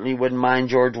neighbor. Certainly wouldn't mind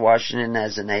George Washington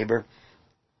as a neighbor.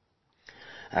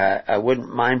 I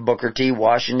wouldn't mind Booker T.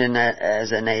 Washington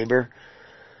as a neighbor.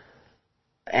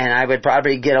 And I would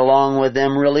probably get along with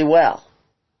them really well.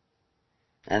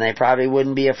 And they probably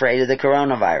wouldn't be afraid of the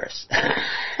coronavirus.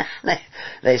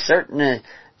 They certain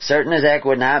as heck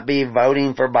would not be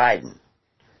voting for Biden.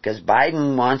 Because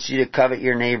Biden wants you to covet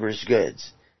your neighbor's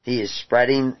goods. He is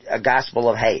spreading a gospel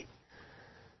of hate.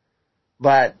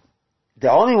 But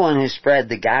the only one who spread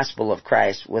the gospel of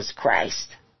Christ was Christ.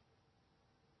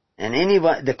 And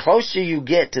the closer you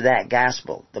get to that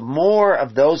gospel, the more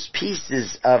of those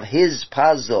pieces of his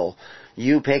puzzle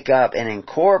you pick up and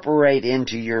incorporate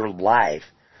into your life,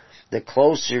 the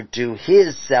closer to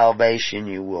his salvation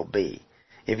you will be.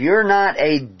 If you're not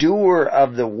a doer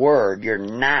of the word, you're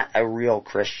not a real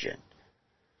Christian.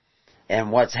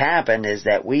 And what's happened is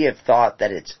that we have thought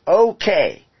that it's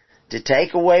okay to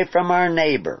take away from our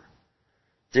neighbor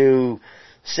through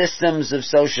systems of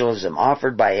socialism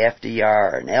offered by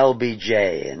FDR and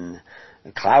LBJ and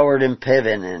Cloward and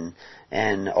Piven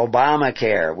and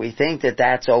Obamacare. We think that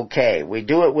that's okay. We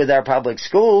do it with our public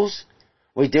schools.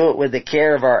 We do it with the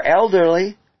care of our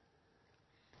elderly.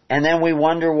 And then we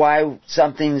wonder why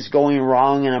something's going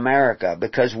wrong in America,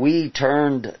 because we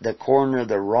turned the corner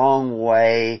the wrong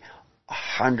way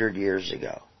 100 years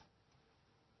ago,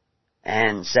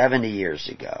 and 70 years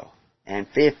ago, and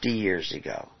 50 years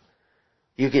ago.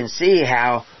 You can see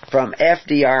how from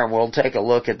FDR, and we'll take a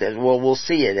look at this, we'll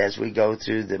see it as we go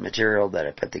through the material that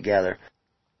I put together,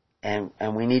 and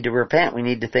we need to repent, we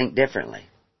need to think differently.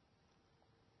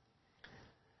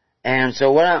 And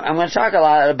so what I'm going to talk a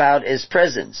lot about is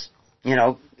prisons. You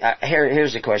know,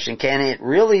 here's a question. Can it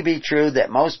really be true that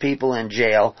most people in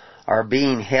jail are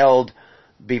being held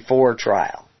before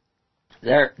trial?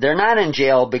 They're not in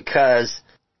jail because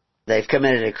they've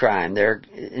committed a crime. They're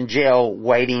in jail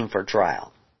waiting for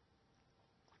trial.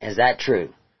 Is that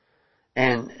true?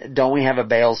 And don't we have a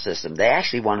bail system? They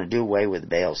actually want to do away with the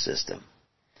bail system.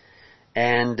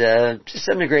 And to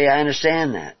some degree I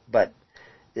understand that. But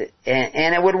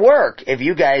and it would work if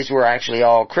you guys were actually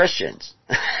all Christians.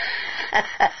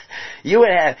 You would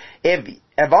have,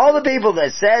 if all the people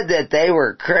that said that they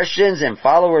were Christians and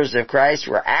followers of Christ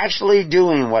were actually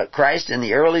doing what Christ in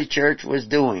the early church was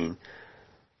doing,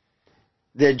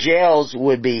 the jails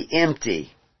would be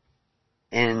empty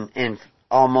in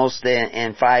almost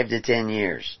in 5 to 10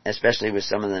 years, especially with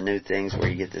some of the new things where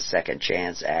you get the Second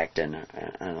Chance Act and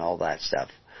all that stuff.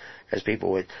 Because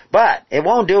people would, but it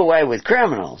won't do away with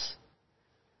criminals.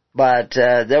 But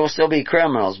there will still be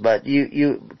criminals. But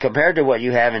you compared to what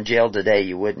you have in jail today,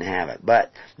 you wouldn't have it.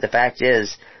 But the fact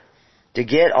is, to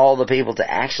get all the people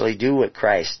to actually do what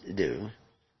Christ do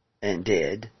and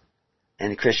did,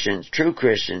 and Christians, true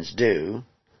Christians do,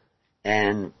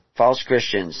 and false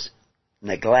Christians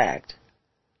neglect,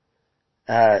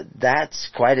 that's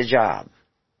quite a job.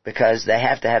 Because they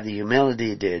have to have the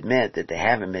humility to admit that they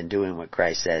haven't been doing what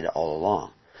Christ said all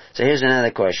along. So here's another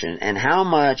question. And how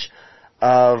much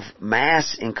of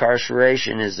mass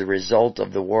incarceration is the result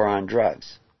of the war on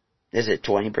drugs? Is it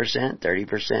 20%,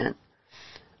 30%?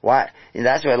 Why? And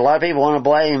that's what a lot of people want to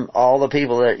blame all the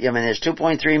people that, I mean, there's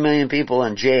 2.3 million people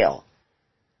in jail.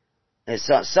 It's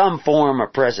some form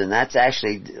of prison. That's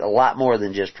actually a lot more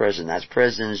than just prison. That's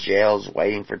prisons, jails,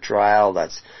 waiting for trial.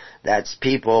 That's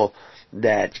people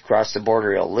that cross the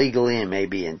border illegally and may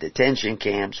be in detention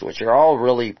camps, which are all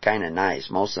really kind of nice.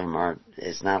 Most of them aren't,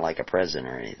 it's not like a prison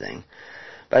or anything.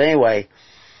 But anyway,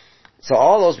 so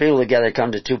all those people together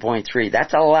come to 2.3.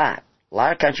 That's a lot. A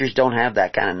lot of countries don't have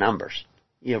that kind of numbers,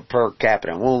 you know, per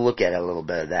capita. And we'll look at a little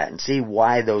bit of that and see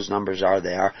why those numbers are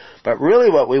they are. But really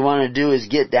what we want to do is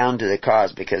get down to the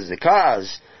cause, because the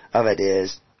cause of it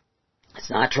is, it's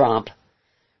not Trump.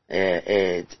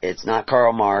 It's not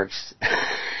Karl Marx.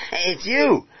 It's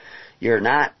you. You're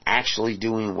not actually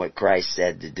doing what Christ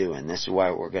said to do, and this is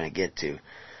what we're going to get to.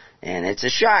 And it's a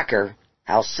shocker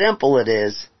how simple it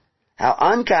is, how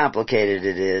uncomplicated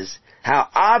it is, how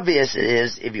obvious it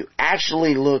is if you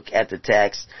actually look at the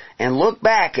text and look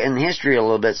back in history a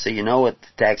little bit so you know what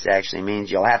the text actually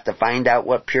means. You'll have to find out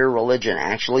what pure religion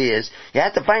actually is. You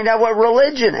have to find out what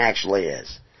religion actually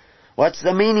is. What's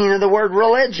the meaning of the word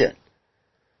religion?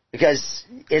 Because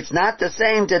it's not the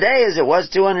same today as it was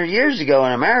 200 years ago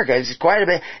in America. It's quite a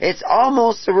bit. It's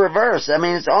almost the reverse. I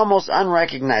mean, it's almost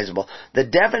unrecognizable. The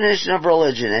definition of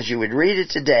religion, as you would read it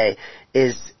today,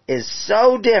 is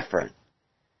so different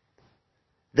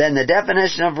than the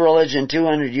definition of religion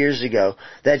 200 years ago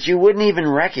that you wouldn't even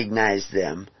recognize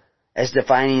them as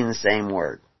defining the same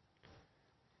word.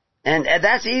 And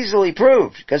that's easily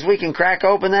proved, because we can crack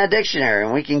open that dictionary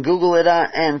and we can Google it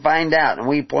and find out. And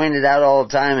we point it out all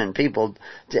the time, and people,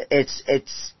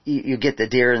 you get the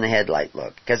deer in the headlight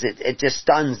look, because it just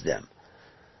stuns them.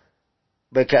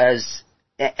 Because,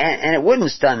 and it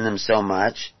wouldn't stun them so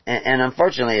much, and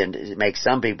unfortunately it makes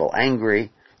some people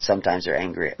angry. Sometimes they're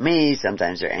angry at me,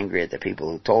 sometimes they're angry at the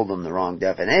people who told them the wrong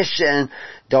definition.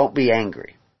 Don't be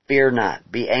angry. Fear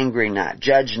not. Be angry not.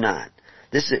 Judge not.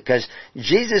 This is because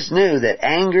Jesus knew that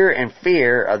anger and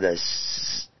fear are the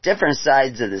different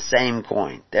sides of the same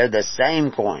coin. They're the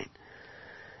same coin.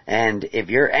 And if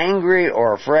you're angry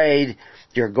or afraid,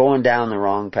 you're going down the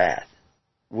wrong path.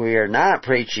 We are not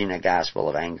preaching a gospel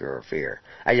of anger or fear.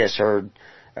 I just heard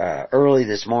early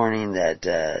this morning that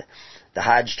the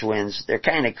Hodge twins, they're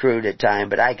kind of crude at times,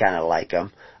 but I kind of like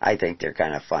them. I think they're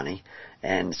kind of funny.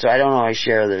 And so I don't always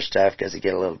share their stuff because they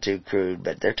get a little too crude,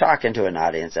 but they're talking to an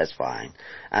audience, that's fine.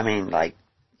 I mean, like,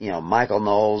 you know, Michael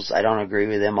Knowles, I don't agree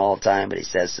with him all the time, but he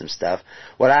says some stuff.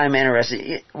 What I'm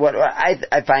interested, what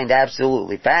I find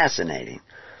absolutely fascinating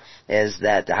is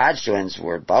that the Hodge twins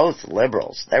were both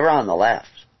liberals. They were on the left.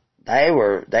 They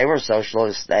were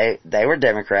socialists. They were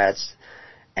Democrats,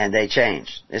 and they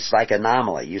changed. It's like an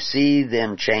anomaly. You see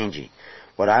them changing.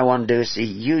 What I want to do is see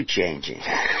you changing.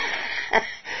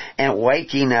 And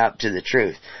waking up to the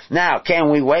truth. Now,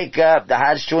 can we wake up the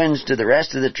Hodge twins to the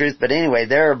rest of the truth? But anyway,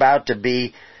 they're about to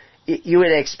be, you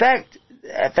would expect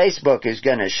Facebook is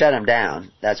going to shut them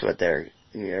down. That's what they're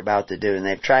about to do. And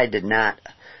they've tried to not,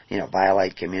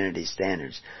 violate community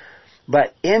standards.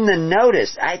 But in the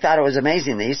notice, I thought it was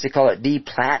amazing. They used to call it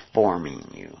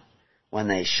deplatforming you. When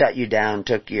they shut you down,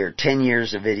 took your 10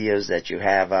 years of videos that you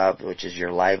have up, which is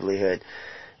your livelihood,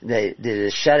 they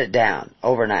just shut it down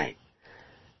overnight.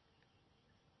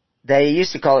 They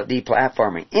used to call it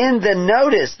deplatforming. In the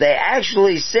notice, they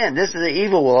actually sent, this is the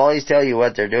evil will always tell you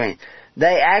what they're doing.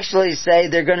 They actually say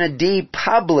they're going to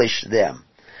depublish them.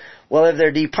 Well, if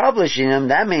they're depublishing them,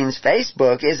 that means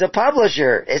Facebook is a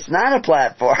publisher. It's not a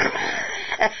platform.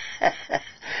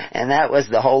 And that was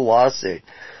the whole lawsuit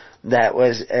that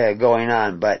was going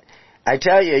on. But I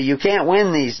tell you, you can't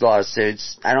win these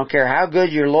lawsuits. I don't care how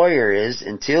good your lawyer is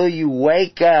until you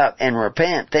wake up and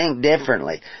repent, think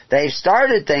differently. They've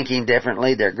started thinking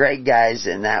differently. They're great guys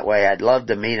in that way. I'd love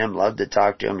to meet them, love to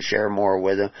talk to them, share more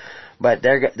with them. But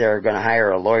they're going to hire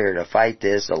a lawyer to fight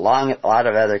this. A lot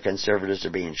of other conservatives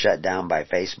are being shut down by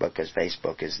Facebook because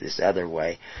Facebook is this other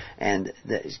way. And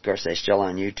of course they're still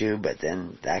on YouTube, but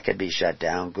then that could be shut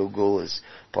down. Google is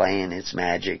playing its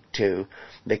magic too,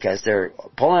 because they're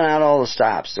pulling out all the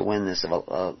stops to win this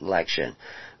election,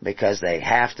 because they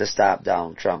have to stop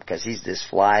Donald Trump because he's this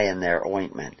fly in their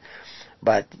ointment.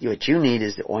 But what you need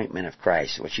is the ointment of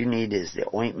Christ. What you need is the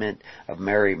ointment of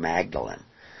Mary Magdalene.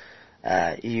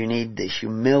 You need the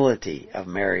humility of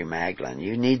Mary Magdalene.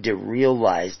 You need to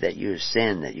realize that you've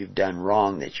sinned, that you've done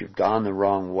wrong, that you've gone the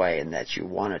wrong way, and that you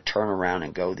want to turn around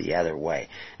and go the other way.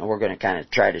 And we're going to kind of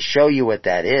try to show you what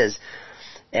that is.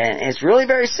 And it's really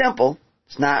very simple.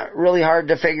 It's not really hard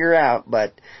to figure out,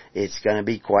 but it's going to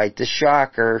be quite the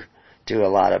shocker to a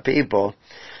lot of people.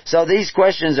 So these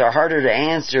questions are harder to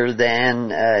answer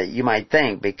than you might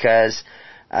think, because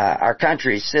our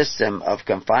country's system of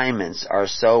confinements are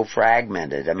so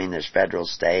fragmented. I mean, there's federal,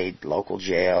 state, local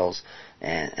jails,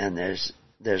 and there's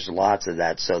lots of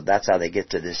that. So that's how they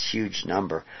get to this huge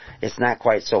number. It's not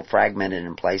quite so fragmented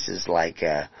in places like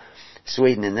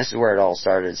Sweden, and this is where it all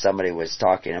started. Somebody was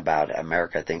talking about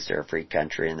America thinks they're a free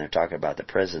country, and they're talking about the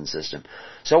prison system.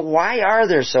 So why are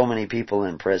there so many people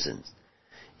in prisons?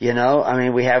 I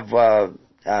mean, we have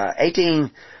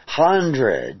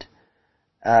 1,800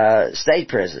 state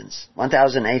prisons,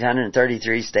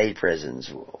 1,833 state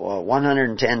prisons,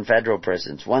 110 federal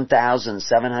prisons,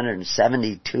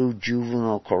 1,772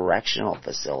 juvenile correctional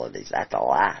facilities. That's a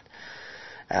lot.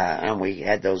 And we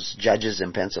had those judges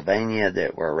in Pennsylvania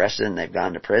that were arrested, and they've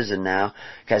gone to prison now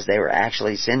because they were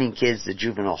actually sending kids to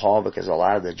juvenile hall, because a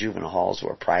lot of the juvenile halls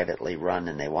were privately run,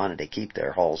 and they wanted to keep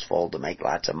their halls full to make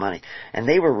lots of money. And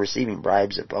they were receiving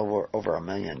bribes of over $1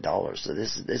 million. So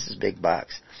this is big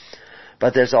bucks.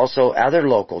 But there's also other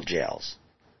local jails,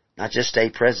 not just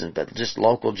state prisons, but just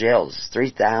local jails.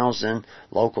 3,000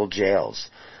 local jails,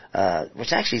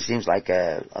 which actually seems like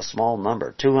a small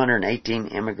number. 218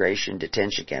 immigration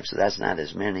detention camps, so that's not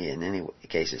as many in any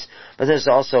cases. But there's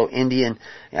also Indian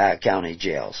county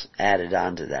jails added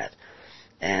on to that.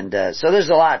 And so there's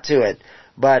a lot to it.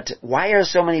 But why are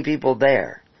so many people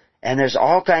there? And there's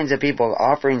all kinds of people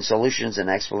offering solutions and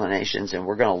explanations, and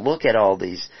we're going to look at all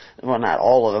these, well, not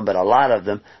all of them, but a lot of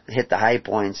them, hit the high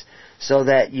points, so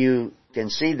that you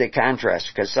can see the contrast,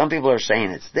 because some people are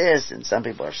saying it's this, and some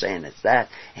people are saying it's that,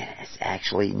 and it's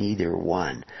actually neither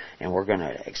one. And we're going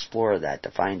to explore that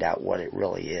to find out what it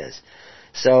really is.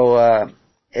 So,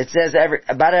 it says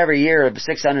about every year,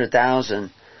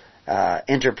 600,000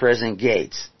 enter prison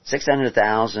gates.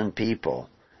 600,000 people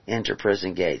enter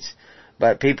prison gates.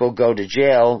 But people go to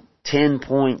jail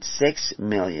 10.6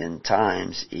 million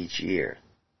times each year.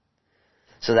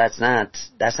 So that's not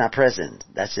prison.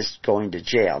 That's just going to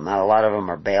jail. Not a lot of them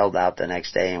are bailed out the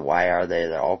next day. And why are they?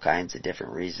 There are all kinds of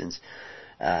different reasons.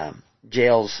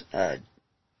 Jails,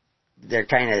 they're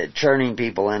kind of churning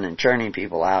people in and churning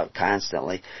people out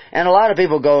constantly. And a lot of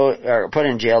people are put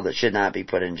in jail that should not be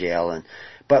put in jail.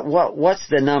 But what's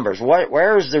the numbers?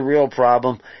 Where is the real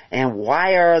problem? And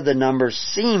why are the numbers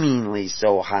seemingly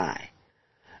so high?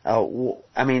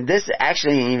 I mean, this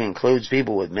actually even includes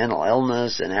people with mental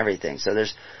illness and everything.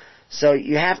 So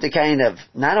you have to kind of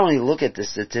not only look at the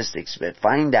statistics, but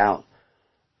find out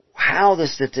how the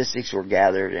statistics were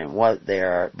gathered and what they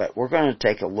are. But we're going to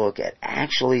take a look at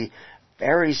actually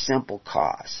very simple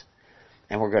cause.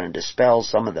 And we're going to dispel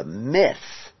some of the myths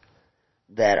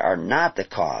that are not the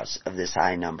cause of this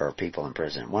high number of people in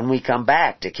prison when we come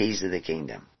back to Keys to the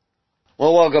Kingdom.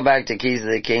 Well, welcome back to Keys to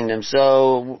the Kingdom.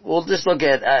 So we'll just look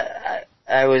at,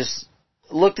 I was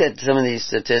looked at some of these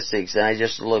statistics, and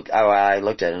I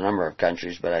looked at a number of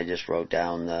countries, but I just wrote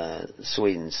down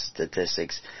Sweden's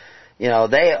statistics. You know,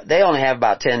 they only have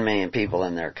about 10 million people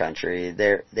in their country.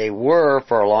 They were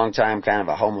for a long time kind of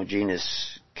a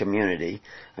homogeneous community.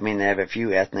 I mean, they have a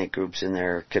few ethnic groups in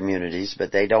their communities,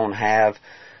 but they don't have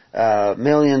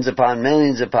millions upon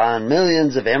millions upon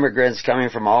millions of immigrants coming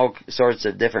from all sorts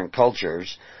of different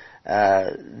cultures.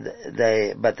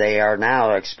 But they are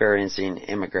now experiencing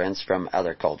immigrants from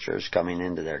other cultures coming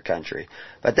into their country.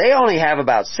 But they only have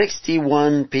about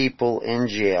 61 people in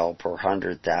jail per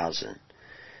 100,000.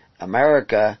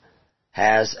 America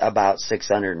has about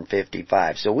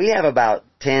 655. So we have about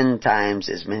 10 times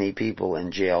as many people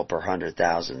in jail per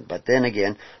 100,000. But then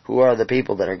again, who are the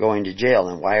people that are going to jail,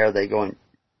 and why are they going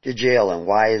to jail, and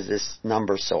why is this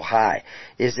number so high?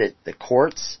 Is it the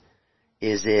courts?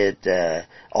 Is it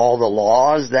all the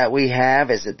laws that we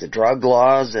have? Is it the drug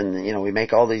laws? And, you know, we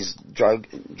make all these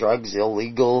drugs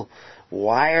illegal.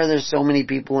 Why are there so many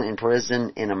people in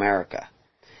prison in America?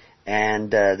 And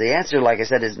the answer, like I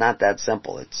said, is not that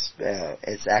simple.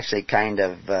 It's actually kind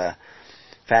of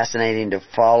fascinating to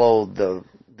follow to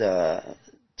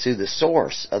the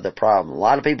source of the problem. A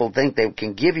lot of people think they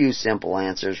can give you simple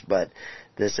answers, but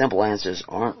the simple answers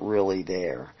aren't really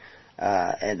there.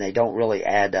 And they don't really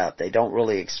add up. They don't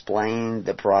really explain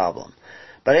the problem.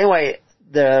 But anyway,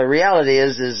 the reality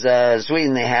is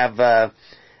Sweden, they have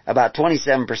about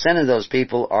 27% of those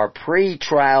people are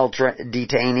pre-trial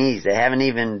detainees. They haven't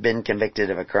even been convicted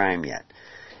of a crime yet.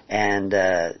 And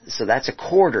so that's a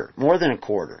quarter, more than a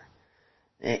quarter.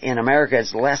 In America,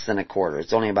 it's less than a quarter.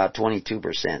 It's only about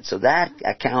 22%. So that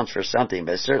accounts for something,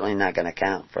 but it's certainly not going to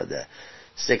account for the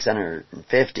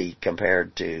 650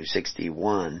 compared to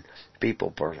 61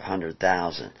 people per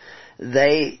 100,000.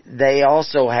 They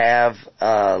also have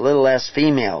a little less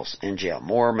females in jail,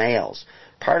 more males.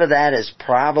 Part of that is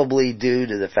probably due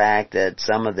to the fact that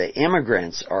some of the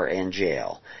immigrants are in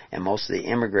jail, and most of the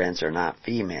immigrants are not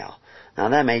female. Now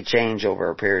that may change over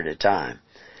a period of time.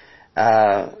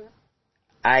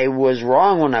 I was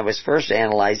wrong when I was first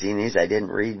analyzing these. I didn't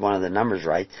read one of the numbers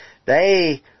right.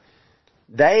 They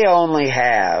only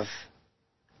have,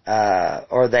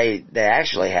 they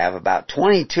actually have about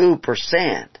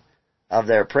 22% of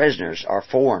their prisoners are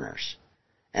foreigners.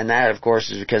 And that, of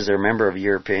course, is because they're a member of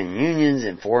European unions,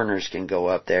 and foreigners can go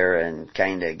up there and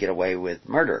kind of get away with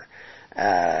murder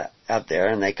up there,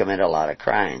 and they commit a lot of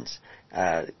crimes.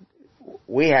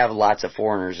 We have lots of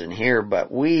foreigners in here,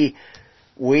 but we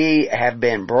have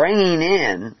been bringing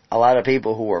in a lot of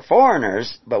people who are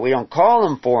foreigners, but we don't call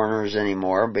them foreigners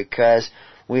anymore because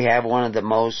we have one of the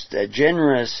most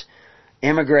generous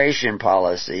immigration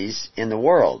policies in the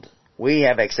world. We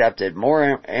have accepted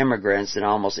more immigrants than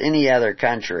almost any other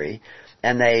country,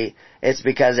 and it's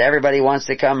because everybody wants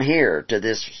to come here to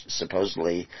this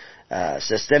supposedly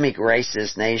systemic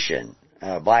racist nation.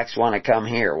 Blacks want to come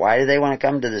here. Why do they want to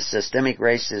come to the systemic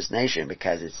racist nation?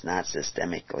 Because it's not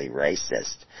systemically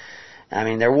racist. I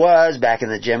mean, there was back in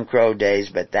the Jim Crow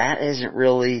days, but that wasn't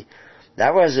really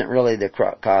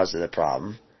the cause of the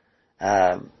problem.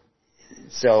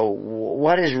 So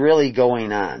what is really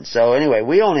going on? So anyway,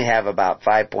 we only have about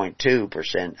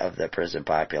 5.2% of the prison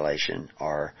population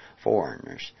are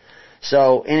foreigners.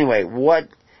 So anyway, what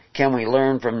can we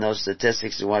learn from those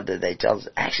statistics, and what do they tell us?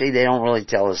 Actually, they don't really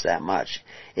tell us that much.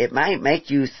 It might make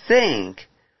you think,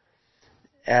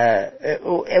 what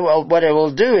it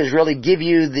will do is really give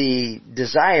you the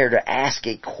desire to ask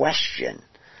a question,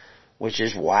 which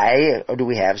is, why do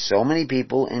we have so many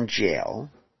people in jail?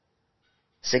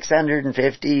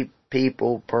 650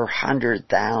 people per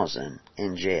 100,000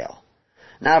 in jail.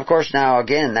 Now, of course,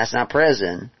 again, that's not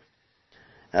prison.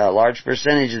 A large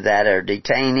percentage of that are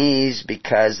detainees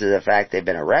because of the fact they've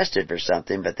been arrested for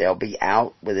something, but they'll be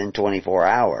out within 24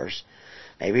 hours.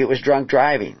 Maybe it was drunk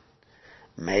driving.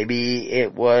 Maybe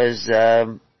it was,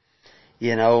 some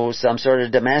sort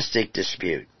of domestic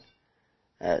dispute.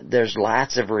 There's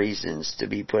lots of reasons to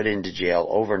be put into jail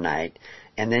overnight,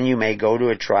 and then you may go to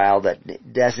a trial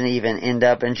that doesn't even end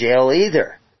up in jail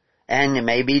either. And you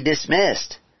may be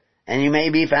dismissed. And you may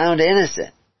be found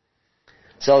innocent.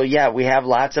 So yeah, we have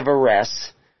lots of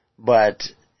arrests, but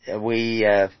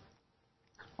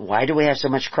why do we have so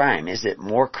much crime? Is it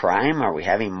more crime? Are we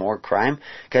having more crime?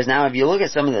 Because now if you look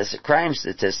at some of the crime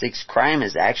statistics, crime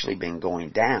has actually been going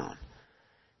down.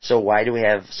 So why do we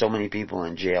have so many people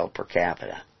in jail per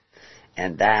capita?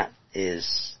 And that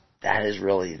is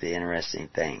really the interesting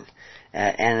thing.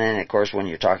 And then, of course, when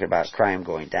you're talking about crime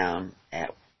going down,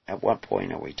 at what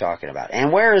point are we talking about?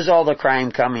 And where is all the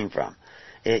crime coming from?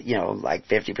 Like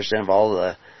 50% of all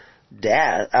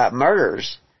the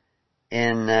murders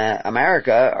in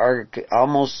America are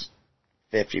almost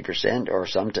 50%, or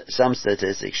some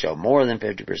statistics show more than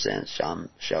 50%, some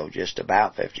show just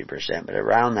about 50%, but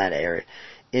around that area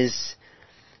is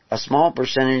a small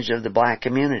percentage of the black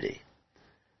community.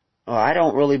 Well, I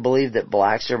don't really believe that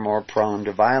blacks are more prone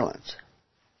to violence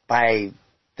by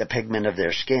the pigment of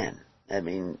their skin. I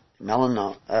mean,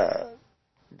 melanin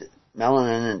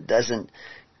doesn't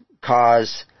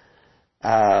cause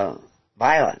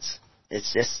violence.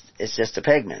 It's just a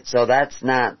pigment. So that's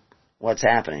not what's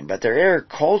happening. But there are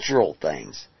cultural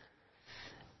things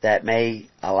that may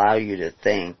allow you to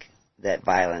think that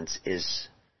violence is,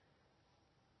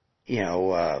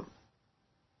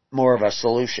 more of a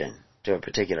solution to a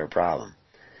particular problem.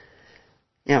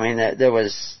 I mean,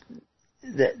 there's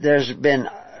been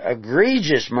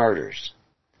egregious murders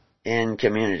in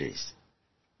communities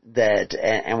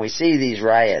and we see these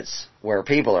riots where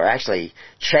people are actually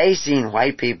chasing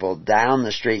white people down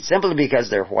the street simply because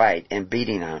they're white and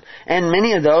beating on them. And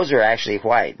many of those are actually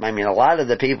white. I mean, a lot of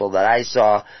the people that I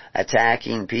saw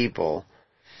attacking people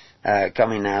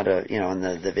coming out of, in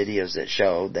the videos that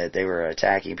showed that they were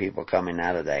attacking people coming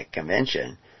out of that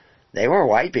convention, they were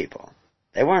white people.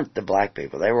 They weren't the black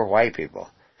people. They were white people.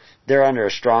 They're under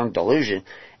a strong delusion.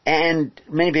 And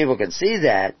many people can see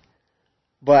that,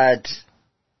 but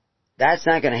that's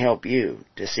not going to help you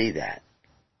to see that.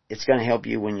 It's going to help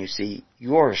you when you see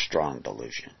your strong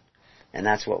delusion. And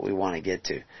that's what we want to get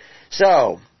to.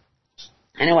 So,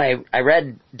 anyway, I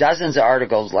read dozens of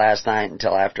articles last night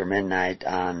until after midnight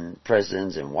on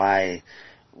prisons and why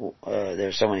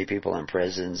there's so many people in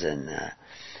prisons, and the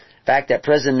fact that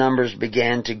prison numbers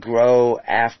began to grow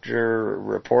after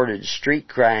reported street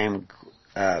crime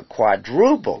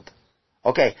quadrupled.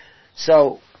 Okay,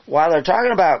 so while they're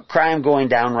talking about crime going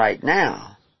down right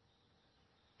now,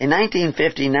 in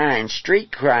 1959,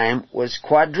 street crime was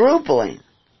quadrupling.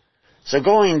 So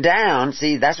going down,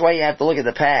 see, that's why you have to look at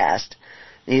the past.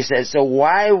 He says, so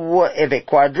why if it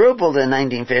quadrupled in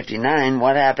 1959,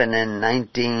 what happened in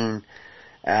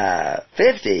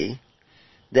 1950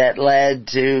 that led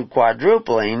to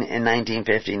quadrupling in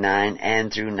 1959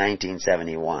 and through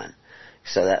 1971?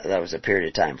 So that was a period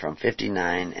of time from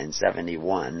 59 and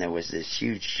 71. There was this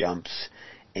huge jumps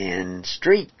in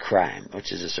street crime,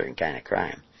 which is a certain kind of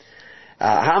crime.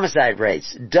 Homicide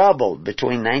rates doubled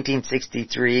between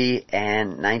 1963 and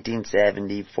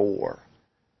 1974.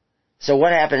 So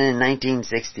what happened in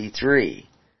 1963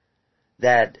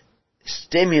 that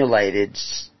stimulated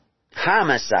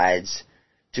homicides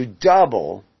to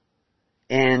double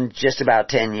in just about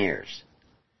 10 years?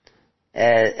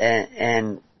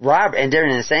 And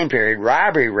during the same period,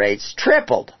 robbery rates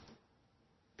tripled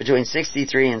between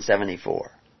 63 and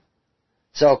 74.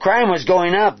 So crime was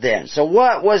going up then. So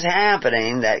what was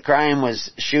happening that crime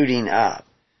was shooting up?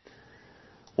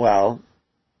 Well,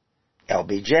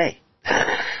 LBJ.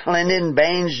 Lyndon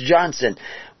Baines Johnson.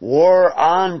 War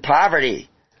on Poverty.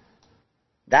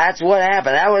 That's what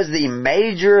happened. That was the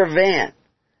major event.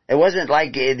 It wasn't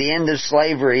like the end of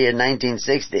slavery in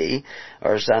 1960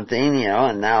 or something,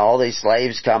 and now all these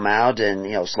slaves come out and,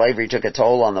 slavery took a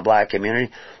toll on the black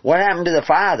community. What happened to the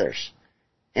fathers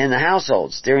in the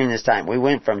households during this time? We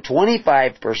went from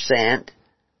 25%,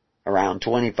 around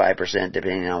 25%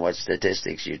 depending on what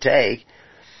statistics you take,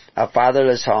 of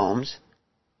fatherless homes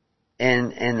in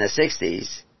the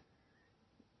 60s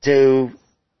to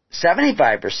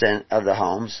 75% of the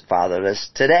homes fatherless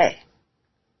today.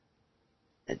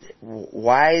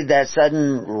 Why that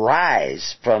sudden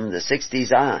rise from the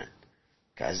 60s on?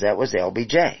 Because that was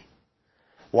LBJ.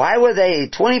 Why were they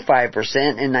 25%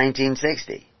 in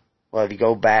 1960? Well, if you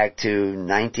go back to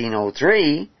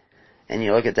 1903 and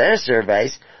you look at their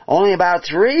surveys, only about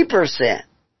 3%.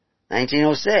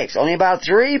 1906, only about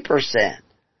 3%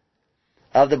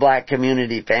 of the black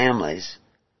community families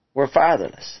were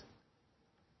fatherless.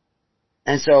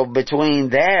 And so between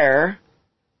there,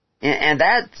 and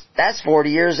that's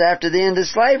 40 years after the end of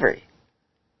slavery.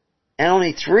 And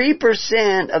only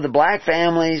 3% of the black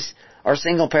families are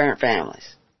single-parent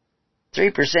families.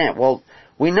 3%. Well,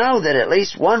 we know that at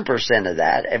least 1% of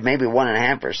that, and maybe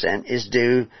 1.5%, is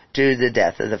due to the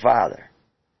death of the father.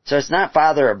 So it's not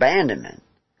father abandonment.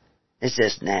 It's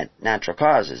just natural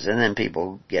causes. And then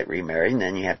people get remarried, and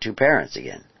then you have two parents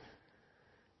again.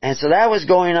 And so that was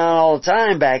going on all the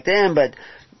time back then, but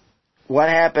what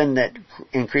happened that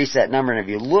increased that number? And if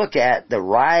you look at the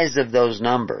rise of those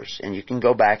numbers, and you can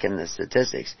go back in the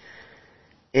statistics,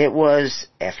 it was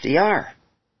FDR.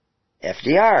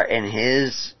 FDR and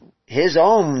his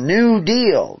own New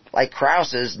Deal, like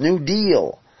Krause's New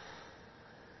Deal.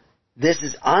 This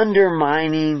is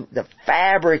undermining the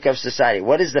fabric of society.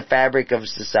 What is the fabric of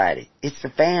society? It's the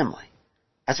family.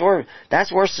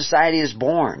 That's where society is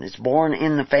born. It's born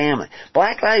in the family.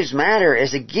 Black Lives Matter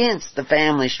is against the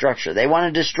family structure. They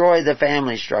want to destroy the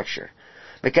family structure.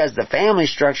 Because the family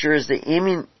structure is the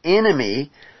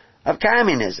enemy of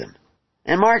communism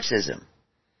and Marxism.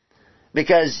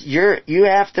 Because you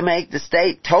have to make the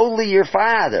state totally your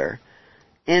father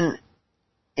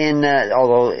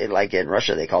although like in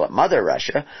Russia they call it Mother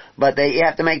Russia, but you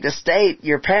have to make the state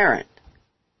your parent.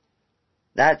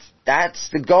 That's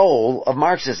the goal of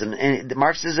Marxism. And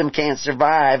Marxism can't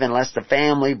survive unless the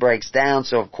family breaks down.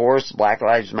 So of course Black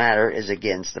Lives Matter is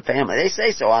against the family. They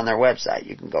say so on their website.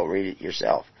 You can go read it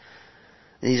yourself.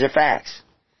 These are facts.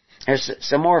 There's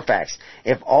some more facts.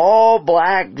 If all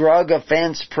black drug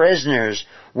offense prisoners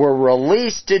were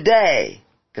released today,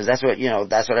 because that's what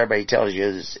everybody tells you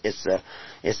is it's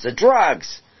the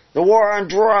drugs, the war on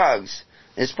drugs.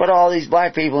 It's put all these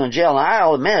black people in jail. And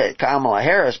I'll admit it, Kamala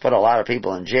Harris put a lot of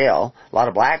people in jail, a lot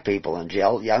of black people in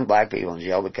jail, young black people in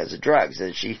jail because of drugs.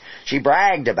 And she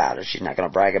bragged about it. She's not going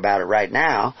to brag about it right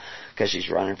now because she's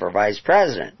running for vice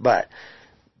president. But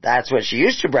that's what she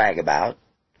used to brag about.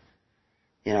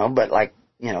 But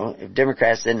if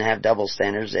Democrats didn't have double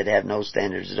standards, they'd have no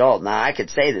standards at all. Now, I could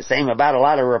say the same about a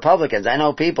lot of Republicans. I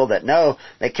know people that know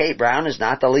that Kate Brown is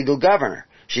not the legal governor.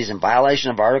 She's in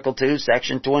violation of Article 2,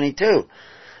 Section 22.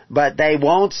 But they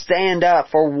won't stand up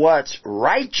for what's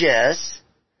righteous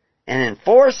and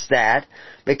enforce that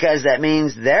because that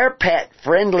means their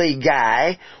pet-friendly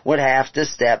guy would have to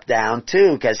step down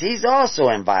too because he's also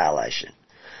in violation.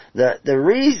 The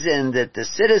reason that the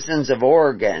citizens of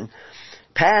Oregon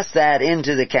passed that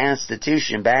into the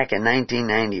Constitution back in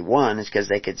 1991 is because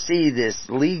they could see this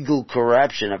legal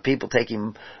corruption of people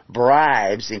taking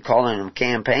bribes and calling them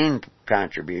campaign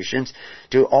contributions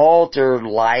to alter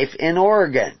life in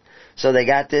Oregon. So they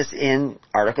got this in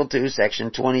Article 2,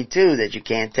 Section 22, that you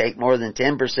can't take more than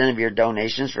 10% of your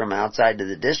donations from outside of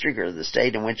the district or the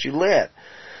state in which you live.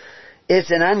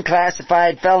 It's an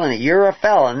unclassified felony. You're a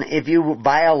felon if you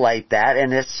violate that,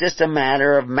 and it's just a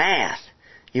matter of math.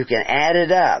 You can add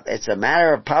it up. It's a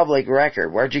matter of public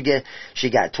record. Where'd you get? She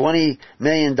got $20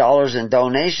 million in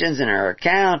donations in her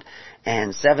account,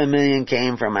 and $7 million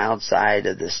came from outside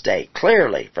of the state.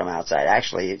 Clearly from outside.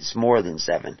 Actually, it's more than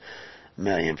 $7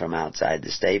 million from outside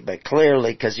the state, but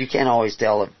clearly, because you can't always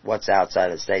tell what's outside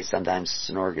of the state. Sometimes it's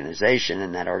an organization,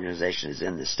 and that organization is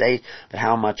in the state, but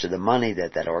how much of the money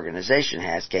that organization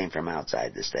has came from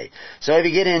outside the state. So if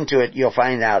you get into it, you'll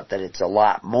find out that it's a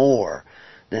lot more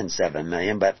than $7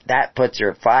 million, but that puts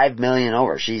her $5 million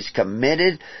over. She's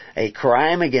committed a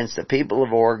crime against the people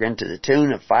of Oregon to the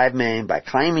tune of $5 million by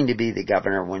claiming to be the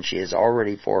governor when she has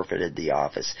already forfeited the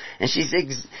office. And she's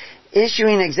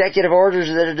issuing executive orders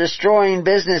that are destroying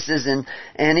businesses and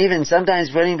even sometimes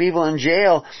putting people in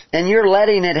jail, and you're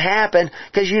letting it happen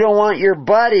because you don't want your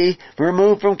buddy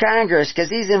removed from Congress because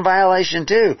he's in violation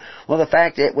too. Well, the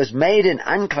fact it was made an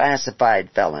unclassified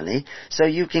felony, so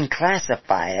you can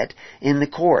classify it in the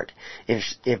court.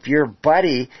 If your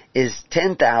buddy is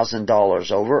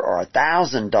 $10,000 over or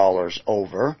 $1,000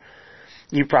 over,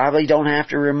 you probably don't have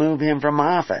to remove him from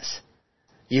office.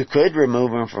 You could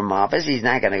remove him from office. He's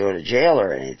not going to go to jail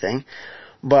or anything.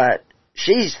 But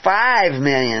she's $5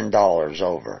 million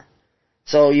over.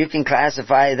 So you can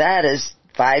classify that as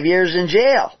 5 years in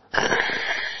jail.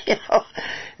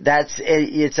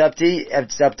 It's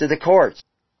up to the courts.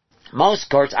 Most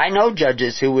courts, I know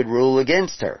judges who would rule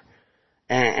against her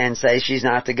and say she's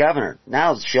not the governor.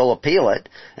 Now she'll appeal it,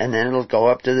 and then it'll go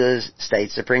up to the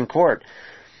state Supreme Court.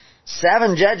 5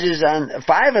 of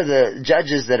the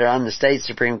judges that are on the state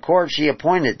Supreme Court she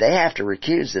appointed, they have to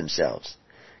recuse themselves.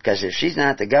 Because if she's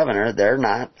not the governor, they're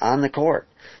not on the court.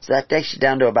 So that takes you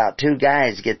down to about 2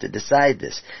 guys get to decide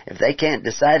this. If they can't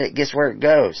decide it, guess where it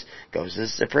goes? It goes to the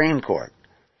Supreme Court.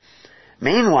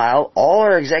 Meanwhile, all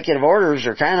her executive orders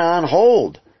are kind of on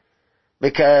hold.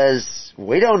 Because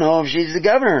we don't know if she's the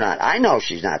governor or not. I know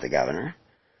she's not the governor.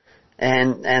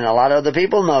 And a lot of other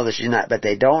people know that she's not, but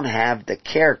they don't have the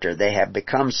character. They have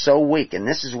become so weak. And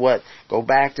this is go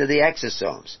back to the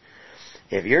exosomes.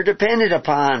 If you're dependent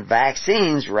upon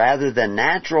vaccines rather than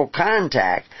natural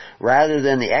contact, rather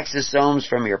than the exosomes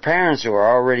from your parents who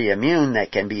are already immune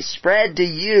that can be spread to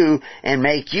you and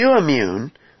make you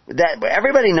immune, that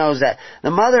everybody knows that.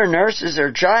 The mother nurses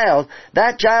her child,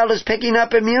 that child is picking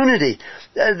up immunity.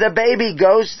 The baby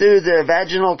goes through the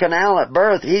vaginal canal at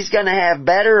birth, he's going to have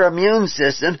better immune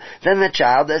system than the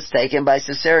child that's taken by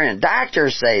cesarean.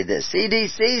 Doctors say this.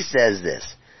 CDC says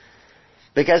this.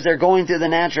 because they're going through the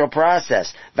natural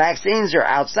process. Vaccines are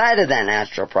outside of that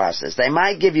natural process. They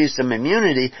might give you some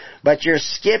immunity, but you're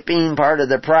skipping part of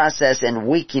the process and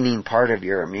weakening part of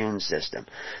your immune system.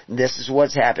 This is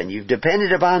what's happened. You've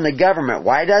depended upon the government.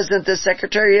 Why doesn't the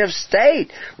Secretary of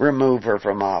State remove her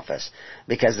from office?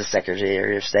 Because the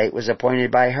Secretary of State was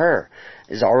appointed by her,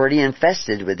 is already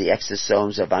infested with the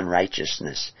exosomes of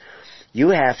unrighteousness.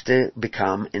 You have to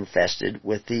become infested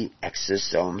with the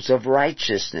exosomes of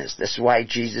righteousness. That's why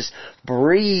Jesus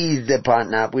breathed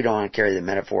upon, now we don't want to carry the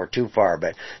metaphor too far,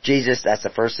 but Jesus, that's the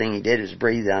first thing He did, was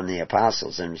breathe on the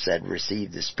apostles and said,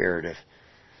 receive the Spirit of,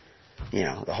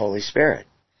 the Holy Spirit.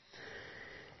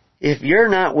 If you're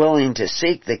not willing to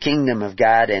seek the kingdom of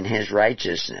God and His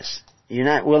righteousness, you're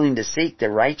not willing to seek the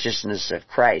righteousness of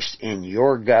Christ in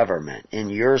your government, in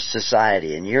your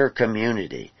society, in your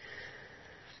community,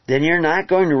 then you're not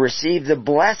going to receive the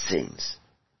blessings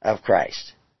of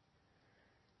Christ.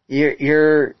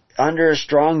 You're under a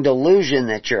strong delusion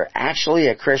that you're actually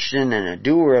a Christian and a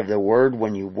doer of the word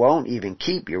when you won't even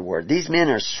keep your word. These men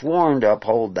are sworn to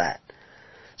uphold that.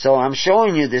 So I'm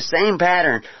showing you the same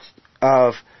pattern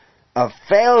of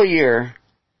failure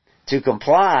to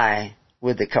comply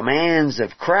with the commands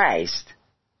of Christ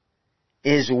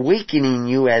is weakening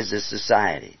you as a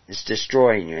society. It's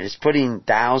destroying you. It's putting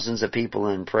thousands of people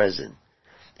in prison.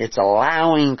 It's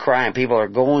allowing crime. People are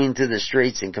going through the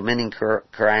streets and committing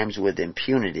crimes with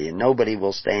impunity, and nobody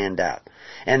will stand up.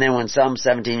 And then when some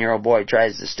 17-year-old boy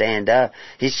tries to stand up,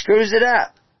 he screws it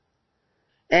up.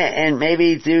 And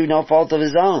maybe through no fault of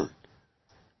his own.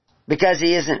 Because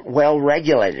he isn't well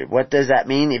regulated. What does that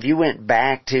mean? If you went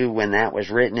back to when that was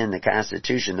written in the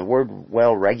Constitution, the word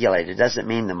well regulated doesn't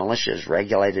mean the militia is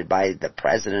regulated by the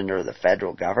president or the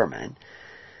federal government.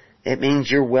 It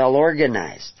means you're well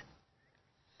organized.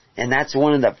 And that's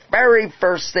one of the very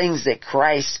first things that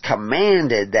Christ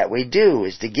commanded that we do,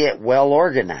 is to get well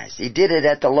organized. He did it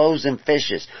at the loaves and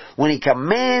fishes, when He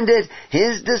commanded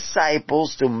His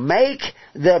disciples to make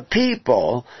the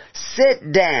people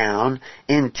sit down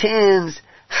in tens,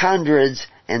 hundreds,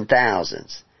 and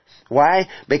thousands. Why?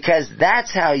 Because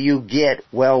that's how you get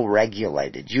well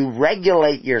regulated. You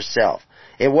regulate yourself.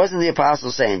 It wasn't the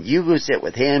apostles saying, you go sit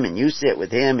with him, and you sit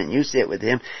with him, and you sit with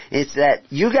him. It's that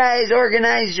you guys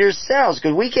organize yourselves,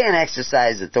 because we can't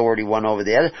exercise authority one over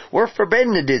the other. We're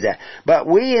forbidden to do that. But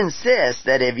we insist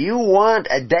that if you want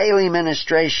a daily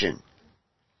ministration,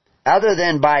 other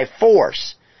than by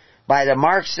force, by the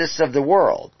Marxists of the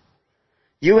world,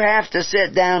 you have to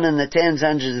sit down in the tens,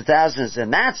 hundreds, of thousands,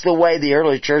 and that's the way the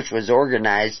early church was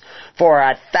organized for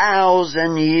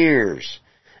 1,000 years.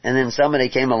 And then somebody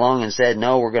came along and said,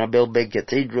 no, we're going to build big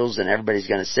cathedrals and everybody's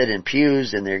going to sit in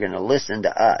pews and they're going to listen to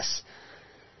us.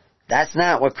 That's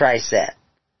not what Christ said.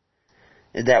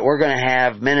 That we're going to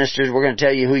have ministers, we're going to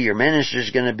tell you who your minister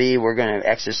is going to be, we're going to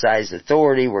exercise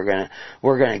authority, we're going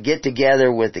to get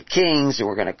together with the kings, and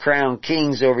we're going to crown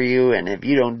kings over you, and if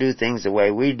you don't do things the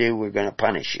way we do, we're going to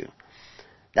punish you.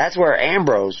 That's where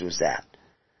Ambrose was at.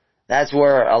 That's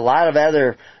where a lot of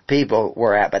other people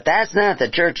were at. But that's not the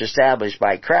church established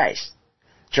by Christ.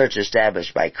 Church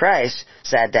established by Christ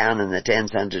sat down in the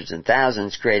tens, hundreds, and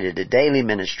thousands, created a daily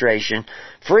ministration,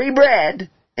 free bread,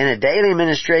 and a daily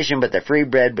ministration, but the free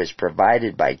bread was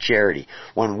provided by charity.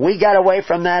 When we got away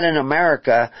from that in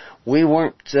America, we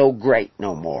weren't so great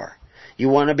no more. You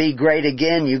want to be great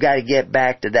again, you got to get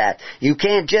back to that. You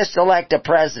can't just elect a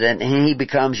president and he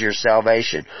becomes your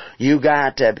salvation. You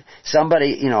got to,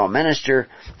 somebody, a minister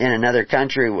in another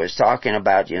country was talking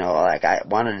about, like I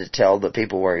wanted to tell the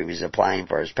people where he was applying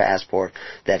for his passport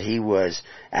that he was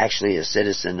actually a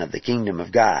citizen of the kingdom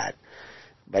of God.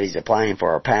 But he's applying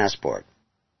for a passport.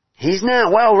 He's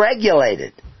not well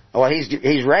regulated. Well,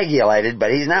 he's regulated,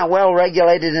 but he's not well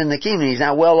regulated in the kingdom. He's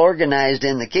not well organized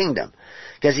in the kingdom.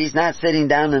 Because he's not sitting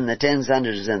down in the tens,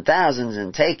 hundreds, and thousands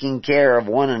and taking care of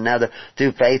one another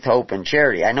through faith, hope, and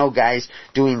charity. I know guys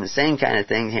doing the same kind of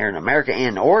thing here in America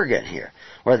and Oregon here,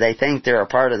 where they think they're a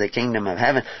part of the kingdom of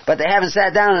heaven, but they haven't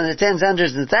sat down in the tens,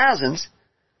 hundreds, and thousands.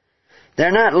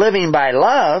 They're not living by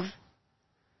love.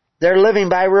 They're living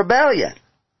by rebellion.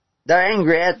 They're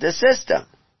angry at the system.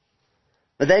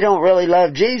 But they don't really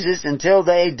love Jesus until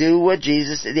they do what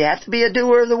Jesus said. You have to be a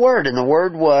doer of the word. And the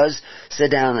word was,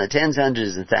 sit down in the tens,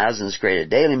 hundreds, and thousands, create a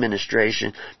daily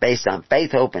ministration based on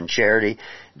faith, hope, and charity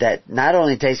that not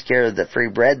only takes care of the free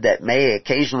bread that may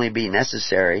occasionally be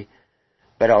necessary,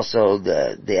 but also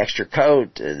the extra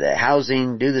coat, the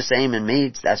housing, do the same in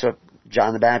meats. That's what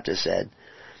John the Baptist said.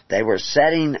 They were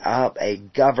setting up a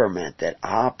government that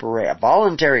a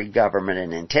voluntary government,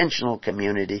 an intentional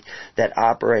community that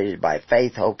operated by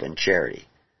faith, hope, and charity.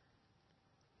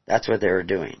 That's what they were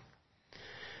doing.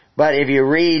 But if you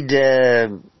read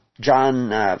John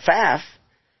Pfaff,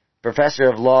 professor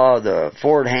of law of the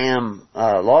Fordham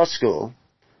Law School,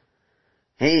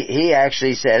 he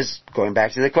actually says, going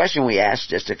back to the question we asked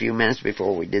just a few minutes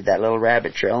before we did that little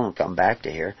rabbit trail and come back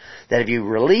to here, that if you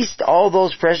released all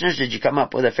those prisoners, did you come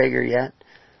up with a figure yet?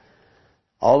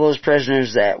 All those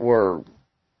prisoners that were,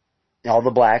 all the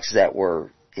blacks that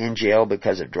were in jail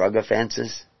because of drug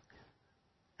offenses,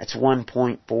 that's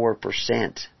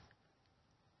 1.4%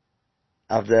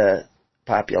 of the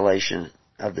population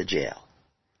of the jail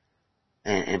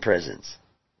and prisons.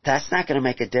 That's not going to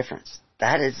make a difference.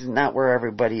 That is not where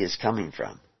everybody is coming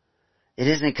from. It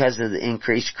isn't because of the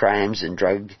increased crimes and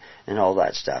drug and all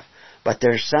that stuff. But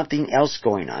there's something else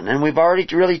going on. And we've already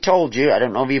really told you, I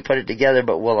don't know if you put it together,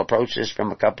 but we'll approach this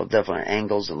from a couple of different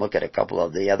angles and look at a couple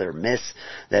of the other myths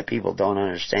that people don't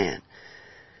understand.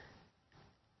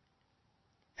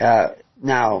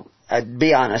 Now,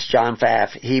 be honest, John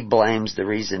Pfaff, he blames the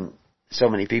reason so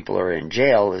many people are in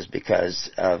jail is because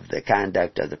of the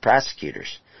conduct of the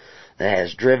prosecutors that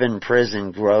has driven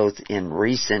prison growth in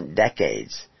recent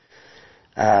decades.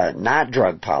 Not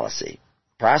drug policy.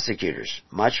 Prosecutors,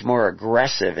 much more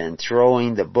aggressive in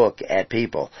throwing the book at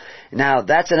people. Now,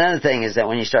 that's another thing is that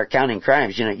when you start counting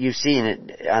crimes, you know, you've seen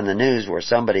it on the news where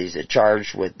somebody's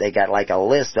charged with, they got like a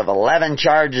list of 11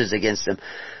 charges against them.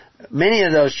 Many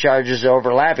of those charges are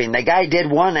overlapping. The guy did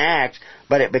one act,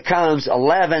 but it becomes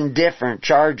 11 different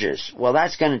charges. Well,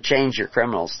 that's going to change your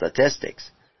criminal statistics.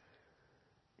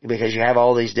 Because you have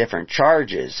all these different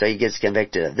charges. So he gets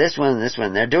convicted of this one and this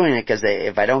one. They're doing it because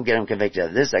if I don't get him convicted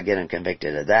of this, I get him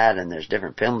convicted of that. And there's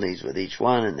different penalties with each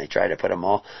one. And they try to put them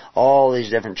all these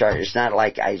different charges. It's not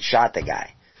like I shot the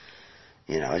guy.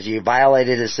 You know, you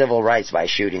violated his civil rights by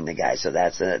shooting the guy. So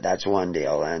that's one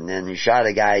deal. And then you shot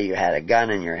a guy, you had a gun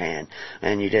in your hand.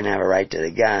 And you didn't have a right to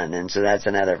the gun. And so that's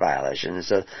another violation. And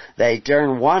so they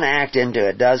turn one act into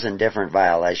a dozen different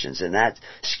violations. And that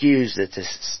skews the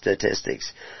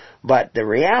statistics. But the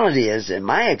reality is, in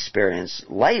my experience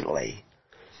lately,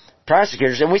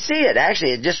 prosecutors, and we see it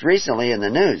actually just recently in the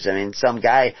news. I mean, some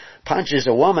guy punches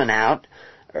a woman out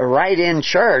right in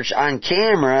church on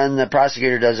camera, and the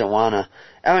prosecutor doesn't want to.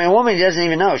 I mean, a woman doesn't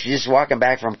even know. She's just walking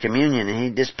back from communion, and he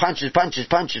just punches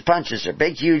her.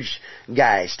 Big, huge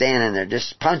guy standing there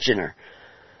just punching her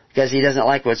because he doesn't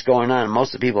like what's going on.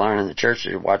 Most of the people aren't in the church.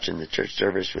 They're watching the church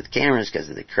service with cameras because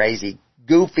of the crazy,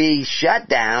 goofy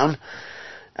shutdown.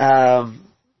 But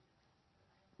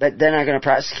they're not going to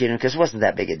prosecute him because it wasn't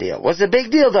that big a deal. What's a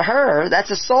big deal to her? That's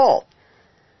assault.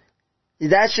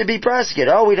 That should be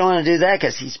prosecuted. Oh, we don't want to do that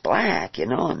because he's black, you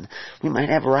know, and we might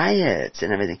have riots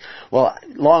and everything. Well,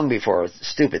 long before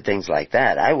stupid things like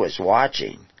that, I was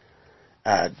watching,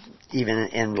 even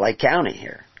in Lake County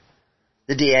here.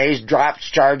 The DA's dropped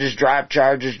charges, doesn't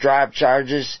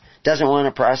want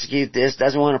to prosecute this,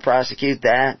 doesn't want to prosecute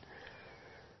that.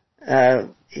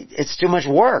 It's too much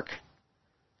work.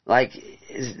 Like,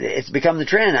 it's become the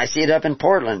trend. I see it up in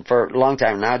Portland for a long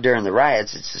time now. During the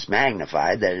riots, it's just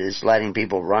magnified that it's letting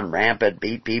people run rampant,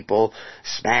 beat people,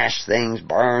 smash things,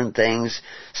 burn things,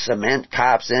 cement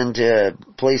cops into a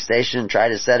police station, try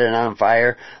to set it on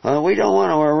fire. Oh, we don't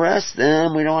want to arrest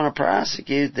them. We don't want to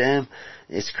prosecute them.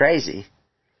 It's crazy.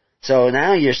 So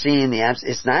now you're seeing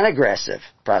it's not aggressive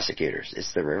prosecutors,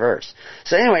 it's the reverse.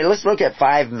 So anyway, let's look at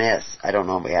 5 myths. I don't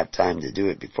know if we have time to do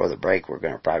it before the break. We're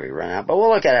going to probably run out, but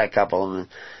we'll look at a couple and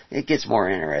it gets more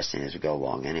interesting as we go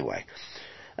along anyway.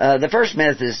 The first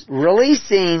myth is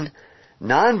releasing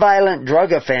nonviolent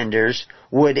drug offenders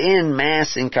would end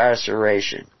mass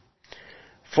incarceration.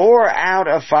 4 out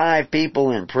of 5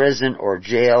 people in prison or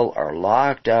jail are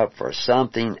locked up for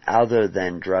something other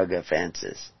than drug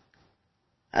offenses.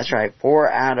 That's right,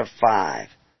 4 out of 5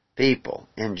 people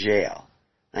in jail.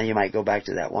 Now you might go back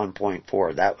to that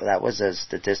 1.4. That was a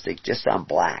statistic just on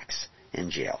blacks in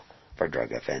jail for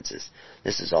drug offenses.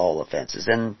 This is all offenses.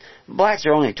 And blacks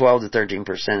are only 12 to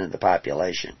 13% of the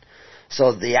population.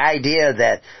 So the idea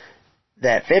that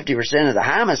 50% of the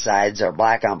homicides are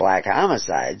black on black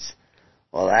homicides,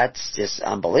 well, that's just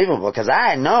unbelievable because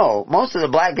I know, most of the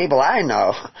black people I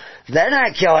know, they're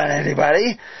not killing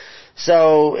anybody.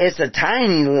 So it's a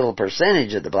tiny little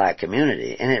percentage of the black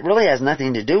community, and it really has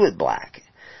nothing to do with black.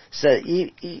 So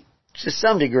to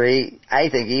some degree, I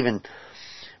think even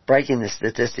breaking the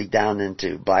statistic down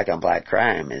into black on black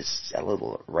crime is a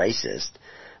little racist.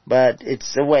 But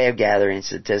it's a way of gathering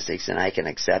statistics, and I can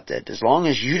accept it. As long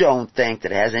as you don't think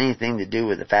that it has anything to do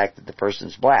with the fact that the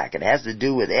person's black. It has to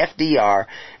do with FDR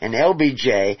and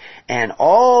LBJ and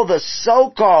all the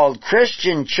so-called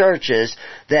Christian churches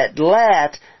that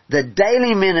let the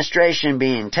daily ministration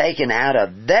being taken out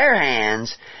of their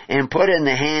hands and put in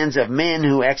the hands of men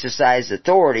who exercise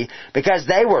authority because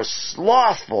they were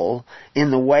slothful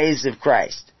in the ways of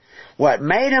Christ. What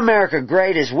made America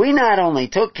great is we not only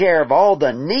took care of all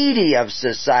the needy of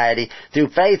society through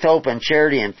faith, hope, and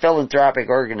charity and philanthropic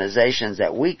organizations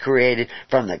that we created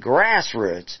from the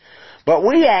grassroots, but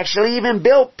we actually even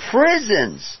built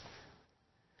prisons.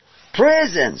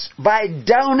 Prisons by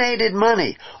donated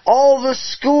money. All the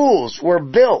schools were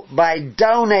built by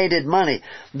donated money.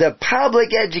 The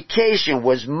public education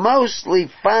was mostly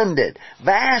funded,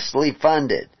 vastly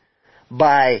funded,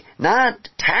 by not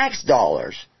tax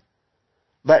dollars,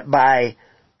 but by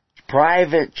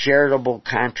private charitable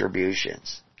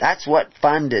contributions. That's what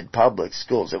funded public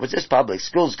schools. It was just public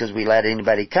schools because we let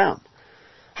anybody come.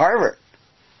 Harvard.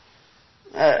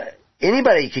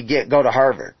 Anybody could go to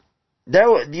Harvard.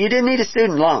 You didn't need a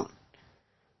student loan.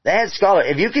 They had scholars.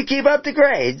 If you could keep up the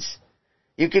grades,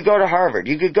 you could go to Harvard.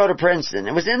 You could go to Princeton.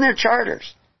 It was in their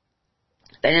charters.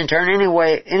 They didn't turn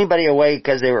anybody away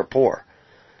because they were poor.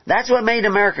 That's what made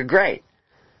America great.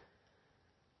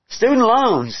 Student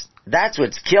loans, that's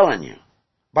what's killing you.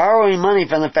 Borrowing money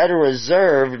from the Federal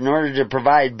Reserve in order to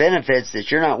provide benefits that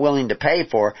you're not willing to pay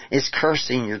for is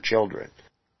cursing your children.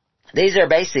 These are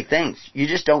basic things. You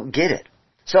just don't get it.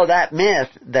 So that myth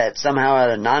that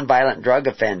somehow nonviolent drug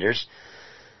offenders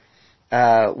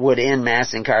would end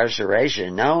mass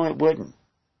incarceration, no, it wouldn't.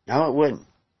 No, it wouldn't.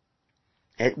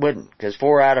 It wouldn't, because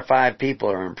 4 out of 5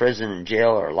 people are in prison and jail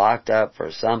or locked up for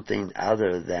something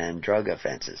other than drug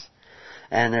offenses.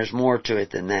 And there's more to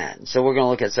it than that. So we're going to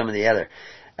look at some of the other.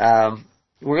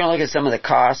 We're going to look at some of the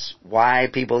costs, why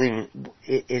people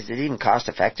is it even cost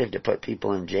effective to put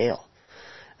people in jail?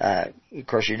 Of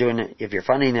course, you're doing it, if you're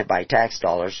funding it by tax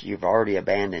dollars, you've already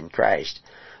abandoned Christ.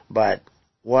 But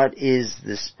what is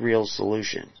this real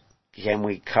solution? Can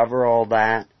we cover all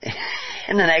that?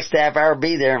 In the next half hour,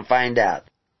 be there and find out.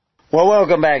 Well,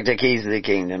 welcome back to Keys of the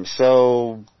Kingdom.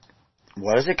 So,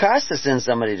 what does it cost to send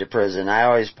somebody to prison? I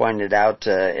always pointed out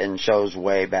in shows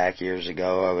way back years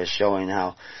ago, I was showing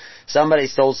how somebody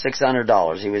stole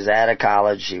 $600. He was out of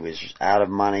college, he was out of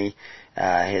money.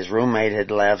 His roommate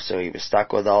had left, so he was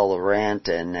stuck with all the rent,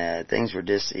 and things were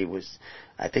just,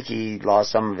 I think he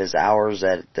lost some of his hours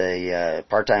at the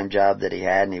part-time job that he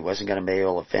had, and he wasn't going to be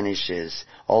able to finish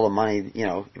all the money. You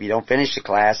know, if you don't finish the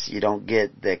class, you don't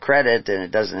get the credit, and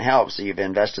it doesn't help, so you've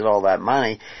invested all that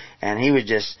money, and he was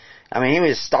just, he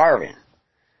was starving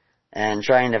and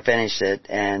trying to finish it,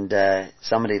 and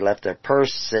somebody left their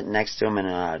purse sitting next to him in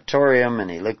an auditorium, and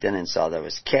he looked in and saw there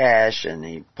was cash, and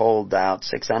he pulled out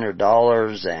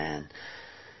 $600,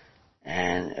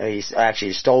 and he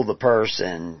actually stole the purse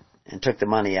and took the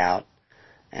money out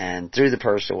and threw the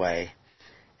purse away.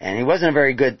 And he wasn't a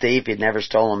very good thief. He'd never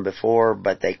stolen before,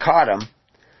 but they caught him.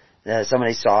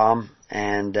 Somebody saw him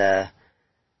and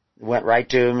went right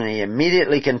to him, and he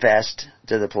immediately confessed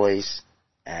to the police,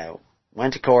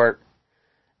 went to court,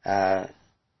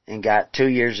 and got 2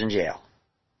 years in jail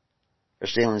for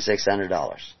stealing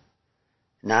 $600.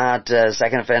 Not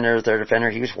second offender, third offender.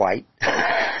 He was white.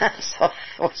 So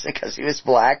it wasn't because he was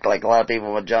black, like a lot of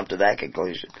people would jump to that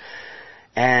conclusion.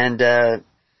 And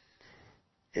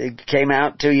it came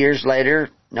out 2 years later,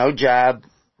 no job,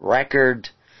 record.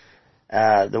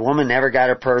 The woman never got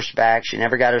her purse back. She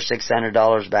never got her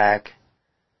 $600 back.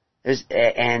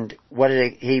 And what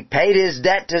did he paid his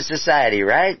debt to society,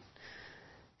 right?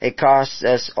 It cost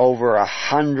us over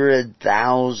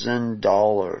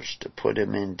 $100,000 to put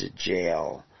him into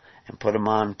jail and put him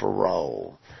on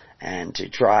parole and to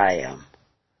try him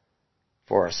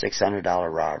for a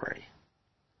 $600 robbery.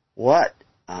 What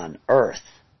on earth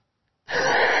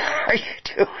are you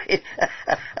doing?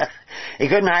 He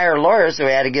couldn't hire a lawyer, so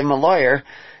he had to give him a lawyer,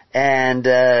 and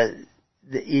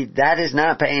that is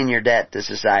not paying your debt to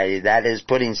society. That is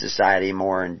putting society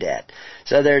more in debt.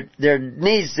 So there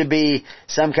needs to be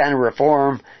some kind of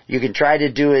reform. You can try to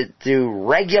do it through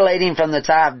regulating from the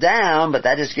top down, but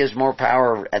that just gives more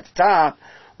power at the top.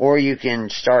 Or you can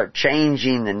start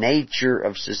changing the nature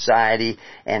of society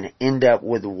and end up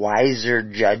with wiser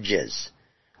judges,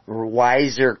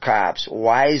 wiser cops,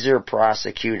 wiser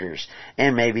prosecutors,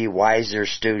 and maybe wiser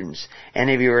students.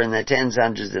 And if you were in the tens,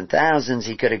 hundreds, and thousands,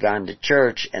 he could have gone to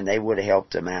church and they would have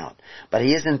helped him out. But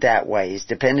he isn't that way. He's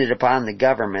dependent upon the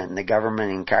government, and the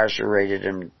government incarcerated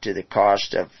him to the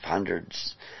cost of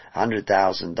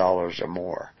 $100,000 or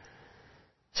more.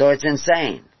 So it's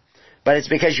insane. But it's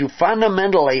because you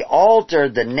fundamentally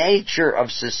altered the nature of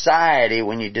society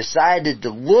when you decided to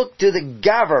look to the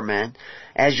government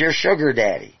as your sugar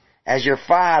daddy, as your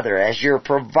father, as your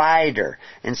provider,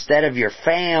 instead of your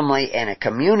family and a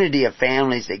community of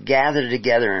families that gather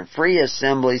together in free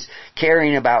assemblies,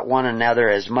 caring about one another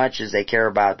as much as they care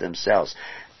about themselves.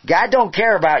 God don't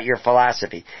care about your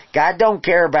philosophy. God don't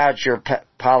care about your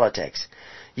politics.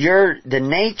 The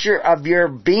nature of your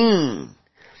being,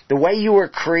 the way you were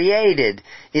created,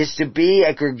 is to be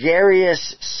a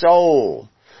gregarious soul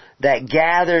that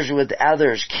gathers with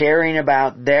others, caring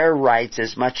about their rights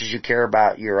as much as you care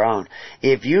about your own.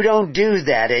 If you don't do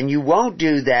that, and you won't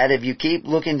do that if you keep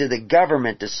looking to the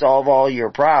government to solve all your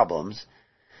problems,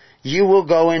 you will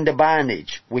go into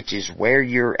bondage, which is where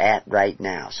you're at right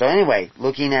now. So anyway,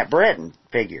 looking at Britain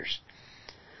figures.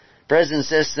 Prison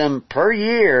system per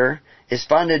year is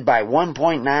funded by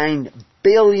 $1.9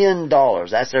 billion.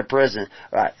 That's their prison,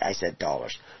 I said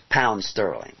dollars, pounds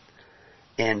sterling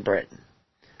in Britain.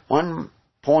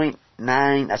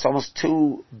 1.9, that's almost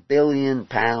 2 billion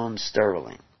pounds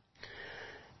sterling.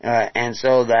 And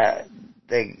so the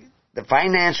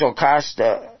financial cost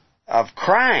of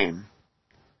crime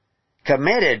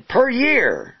committed per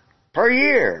year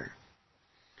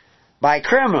by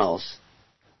criminals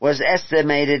was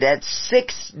estimated at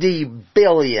 60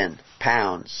 billion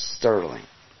pounds sterling.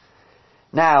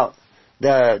 Now,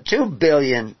 the 2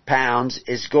 billion pounds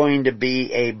is going to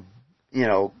be a,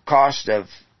 cost of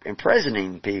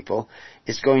imprisoning people.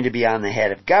 It's going to be on the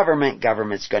head of government.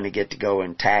 Government's going to get to go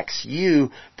and tax you,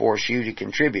 force you to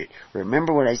contribute.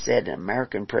 Remember what I said,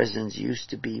 American prisons used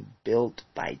to be built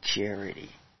by charity.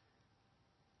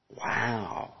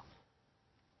 Wow.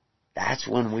 That's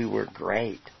when we were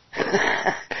great.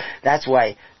 That's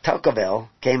why Tocqueville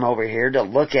came over here to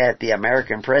look at the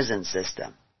American prison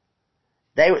system.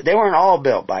 They weren't all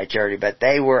built by charity, but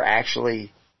they were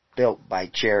actually built by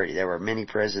charity. There were many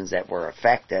prisons that were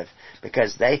effective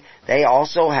because they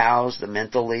also housed the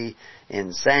mentally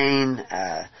insane,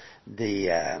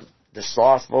 the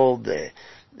slothful, the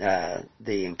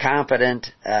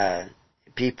incompetent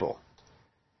people.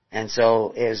 And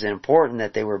so it was important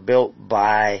that they were built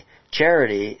by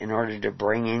charity in order to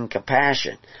bring in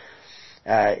compassion.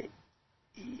 I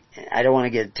don't want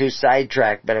to get too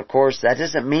sidetracked, but of course that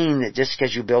doesn't mean that just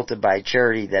because you built it by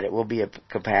charity that it will be a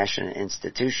compassionate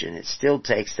institution. It still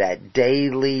takes that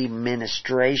daily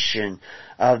ministration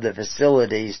of the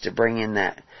facilities to bring in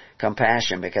that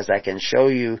compassion, because I can show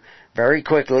you very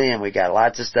quickly, and we've got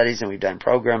lots of studies and we've done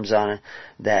programs on it,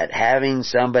 that having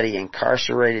somebody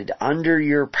incarcerated under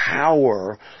your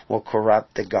power will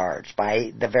corrupt the guards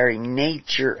by the very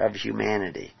nature of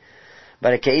humanity.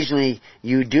 But occasionally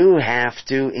you do have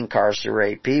to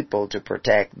incarcerate people to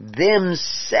protect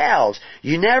themselves.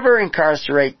 You never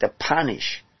incarcerate to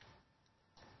punish.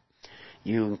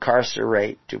 You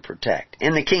incarcerate to protect.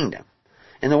 In the kingdom.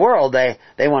 In the world,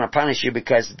 they want to punish you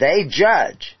because they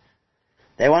judge.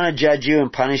 They want to judge you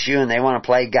and punish you, and they want to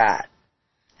play God.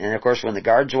 And of course, when the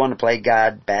guards want to play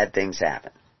God, bad things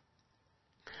happen.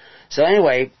 So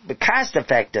anyway, but cost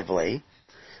effectively,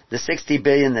 the $60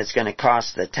 billion that's going to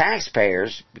cost the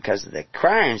taxpayers because of the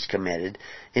crimes committed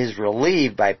is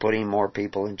relieved by putting more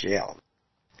people in jail.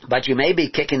 But you may be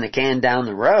kicking the can down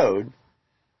the road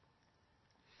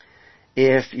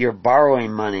if you're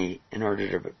borrowing money in order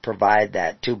to provide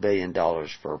that $2 billion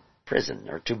for prison,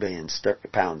 or 2 billion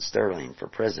pounds sterling for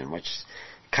prison, which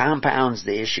compounds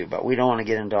the issue, but we don't want to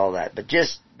get into all that. But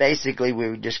just basically,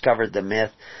 we just covered the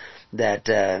myth that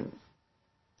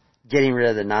getting rid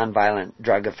of the nonviolent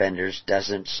drug offenders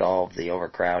doesn't solve the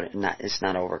overcrowding. It's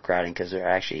not overcrowding because they're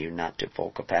actually not to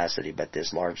full capacity, but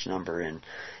this large number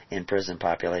in prison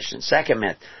population. Second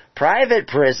myth, private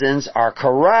prisons are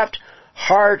corrupt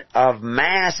heart of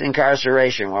mass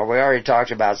incarceration. Well, we already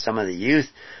talked about some of the youth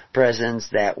prisons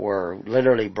that were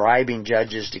literally bribing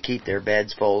judges to keep their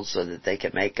beds full so that they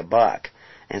could make a buck.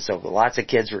 And so lots of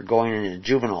kids were going into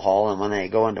juvenile hall, and when they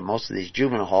go into most of these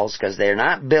juvenile halls, because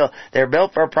they're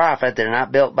built for profit, they're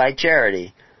not built by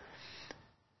charity,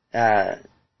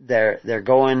 they're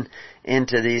going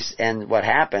into these, and what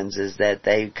happens is that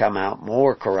they come out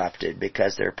more corrupted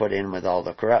because they're put in with all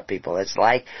the corrupt people. It's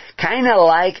kind of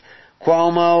like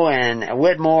Cuomo and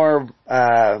Whitmore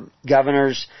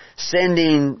governors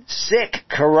sending sick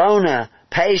corona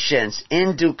patients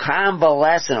into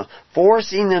convalescent,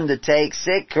 forcing them to take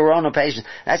sick corona patients.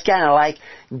 That's kind of like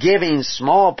giving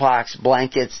smallpox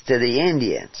blankets to the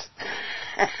Indians.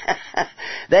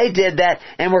 They did that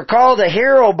and were called a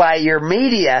hero by your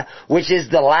media, which is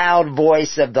the loud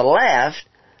voice of the left,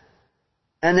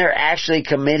 and they're actually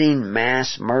committing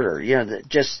mass murder.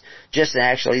 Just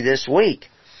actually this week,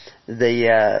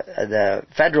 the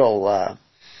federal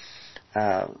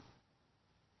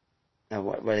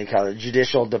what do they call it?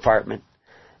 Judicial Department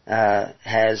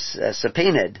has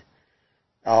subpoenaed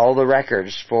all the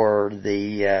records for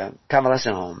the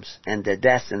convalescent homes and the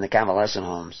deaths in the convalescent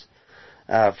homes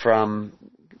from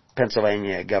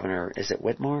Pennsylvania Governor, is it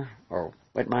Whitmire or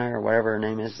whatever her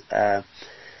name is?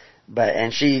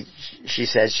 And she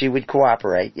says she would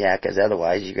cooperate, because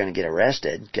otherwise you're going to get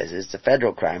arrested, because it's a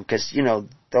federal crime, because,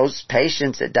 those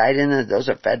patients that died in it, those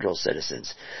are federal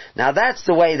citizens. Now that's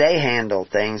the way they handle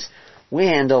things. We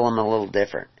handle them a little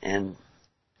different, and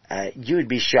you would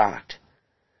be shocked.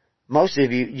 Most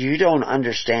of you don't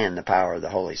understand the power of the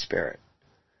Holy Spirit.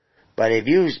 But if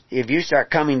you start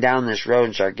coming down this road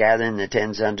and start gathering the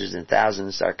tens, hundreds, and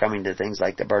thousands, start coming to things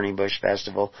like the Burning Bush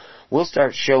Festival, we'll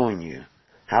start showing you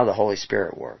how the Holy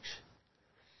Spirit works.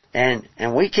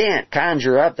 And we can't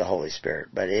conjure up the Holy Spirit,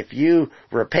 but if you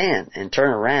repent and turn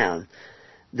around,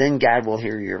 then God will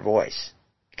hear your voice.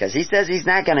 Because He says He's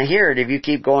not going to hear it if you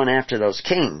keep going after those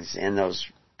kings and those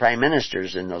prime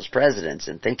ministers and those presidents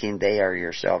and thinking they are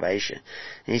your salvation.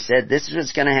 And He said, this is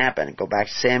what's going to happen. Go back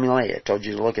to Samuel 8. I told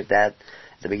you to look at that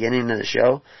at the beginning of the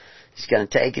show. He's going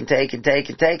to take and take and take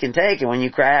and take and take. And when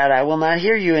you cry out, I will not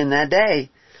hear you in that day.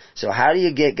 So how do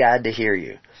you get God to hear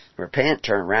you? Repent,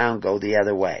 turn around, go the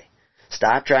other way.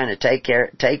 Stop trying to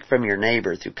take from your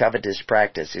neighbor through covetous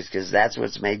practices, because that's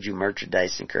what's made you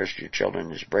merchandise and curse your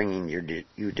children, is bringing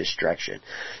you destruction.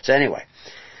 So anyway,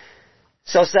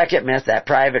 second myth, that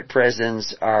private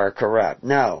prisons are corrupt.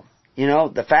 No.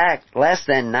 The fact, less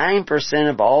than 9%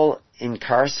 of all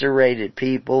incarcerated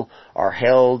people are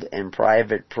held in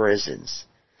private prisons.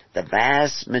 The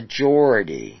vast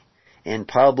majority in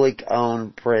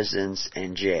public-owned prisons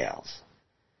and jails.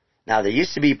 Now, there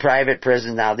used to be private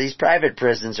prisons. Now, these private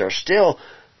prisons are still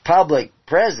public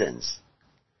prisons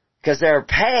because they're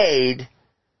paid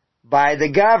by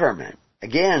the government.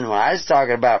 Again, when I was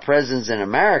talking about prisons in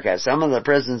America, some of the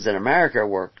prisons in America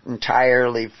were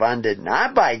entirely funded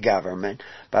not by government,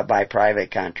 but by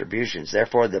private contributions.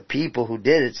 Therefore, the people who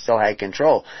did it still had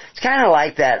control. It's kind of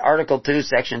like that Article 2,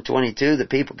 Section 22. The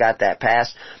people got that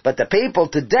passed. But the people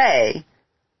today,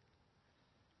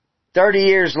 30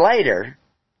 years later,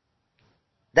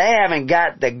 they haven't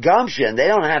got the gumption. They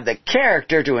don't have the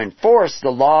character to enforce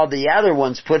the law the other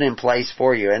ones put in place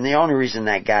for you. And the only reason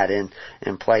that got in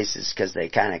place is because they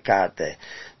kind of caught the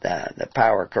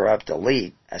power corrupt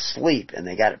elite asleep, and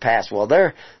they got it passed. Well,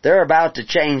 they're about to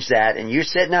change that, and you're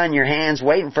sitting on your hands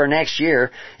waiting for next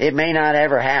year. It may not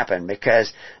ever happen,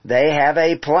 because they have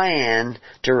a plan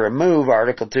to remove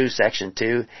Article 2, Section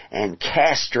 2, and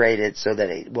castrate it so that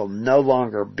it will no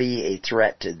longer be a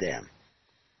threat to them.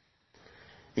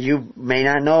 You may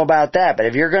not know about that, but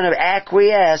if you're going to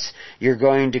acquiesce, you're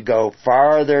going to go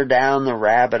farther down the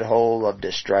rabbit hole of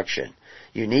destruction.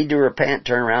 You need to repent,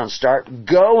 turn around, start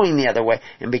going the other way,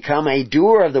 and become a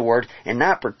doer of the word, and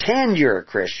not pretend you're a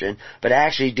Christian, but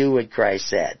actually do what Christ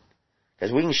said.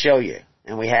 Because we can show you,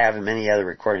 and we have in many other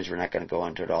recordings. We're not going to go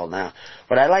into it all now.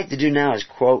 What I'd like to do now is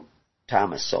quote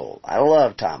Thomas Sowell. I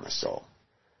love Thomas Sowell.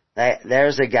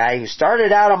 There's a guy who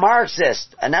started out a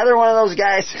Marxist, another one of those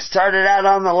guys who started out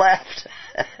on the left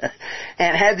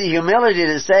and had the humility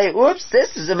to say, whoops,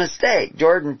 this is a mistake.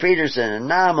 Jordan Peterson,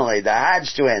 Anomaly, the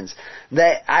Hodge twins.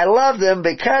 I love them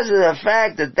because of the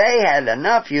fact that they had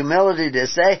enough humility to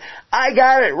say, I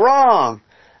got it wrong.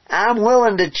 I'm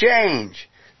willing to change.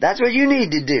 That's what you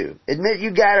need to do. Admit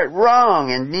you got it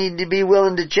wrong and need to be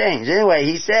willing to change. Anyway,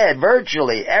 he said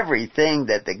virtually everything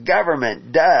that the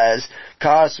government does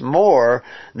costs more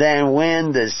than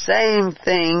when the same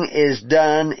thing is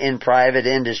done in private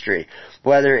industry.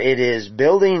 Whether it is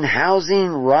building housing,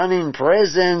 running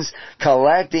prisons,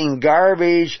 collecting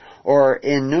garbage, or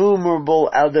innumerable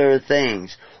other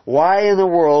things. Why in the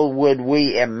world would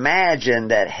we imagine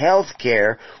that health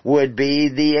care would be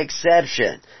the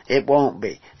exception? It won't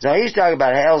be. So he's talking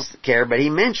about health care, but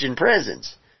he mentioned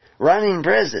prisons, running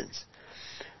prisons.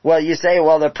 Well, you say,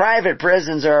 well, the private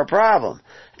prisons are a problem.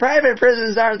 Private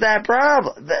prisons aren't that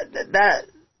problem.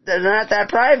 They're not that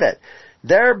private.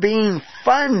 They're being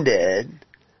funded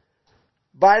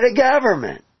by the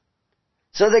government.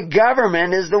 So the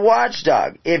government is the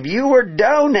watchdog. If you were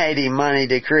donating money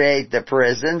to create the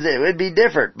prisons, it would be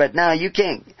different. But now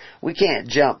we can't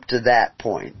jump to that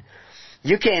point.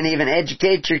 You can't even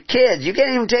educate your kids. You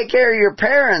can't even take care of your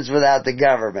parents without the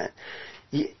government.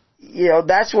 You know,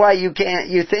 that's why you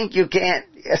think you can't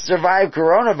survive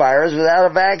coronavirus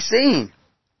without a vaccine.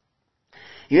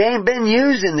 You ain't been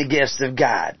using the gifts of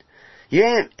God. You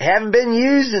haven't been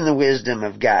using the wisdom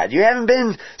of God. You haven't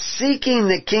been seeking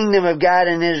the kingdom of God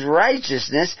and His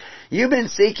righteousness. You've been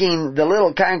seeking the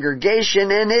little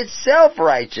congregation and its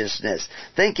self-righteousness,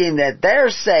 thinking that they're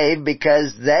saved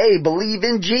because they believe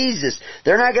in Jesus.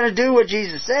 They're not going to do what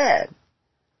Jesus said.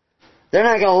 They're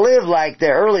not going to live like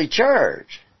the early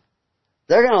church.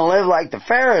 They're going to live like the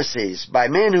Pharisees, by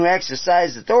men who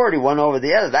exercise authority one over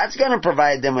the other. That's going to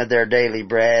provide them with their daily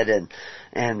bread.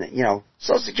 And you know,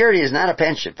 Social Security is not a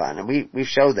pension fund, and we've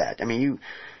showed that. I mean,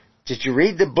 did you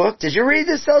read the book? Did you read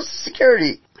the Social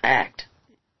Security Act?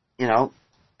 You know,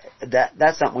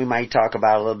 that's something we might talk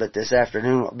about a little bit this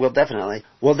afternoon. We'll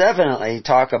definitely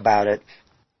talk about it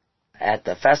at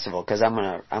the festival, because I'm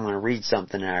gonna read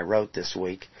something that I wrote this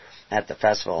week at the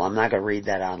festival. I'm not going to read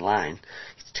that online.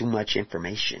 It's too much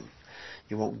information.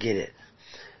 You won't get it.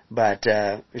 But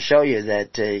show you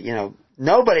that, you know,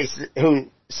 nobody who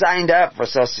signed up for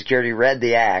Social Security read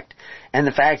the Act. And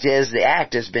the fact is, the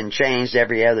Act has been changed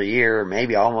every other year, or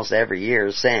maybe almost every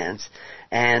year since.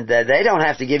 And they don't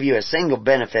have to give you a single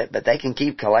benefit, but they can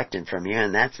keep collecting from you,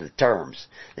 and that's the terms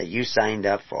that you signed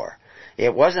up for.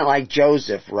 It wasn't like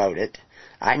Joseph wrote it.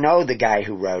 I know the guy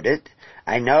who wrote it.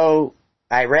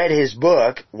 I read his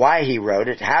book, why he wrote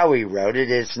it, how he wrote it.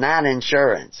 It's not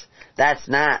insurance. That's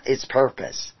not its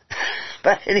purpose.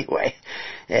 But anyway,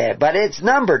 but it's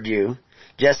numbered you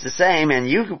just the same, and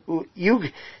you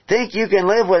think you can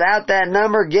live without that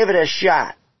number? Give it a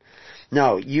shot.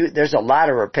 No, there's a lot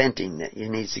of repenting that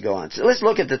needs to go on. So let's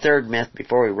look at the third myth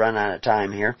before we run out of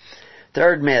time here.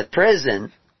 Third myth,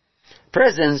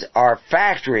 prisons are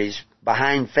factories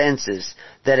behind fences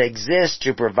that exist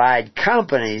to provide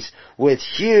companies with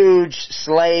huge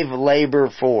slave labor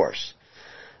force.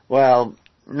 Well,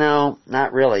 no,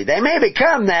 not really. They may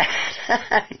become that.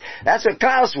 That's what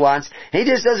Klaus wants. He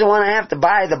just doesn't want to have to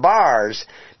buy the bars,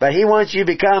 but he wants you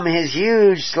to become his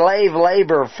huge slave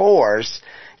labor force,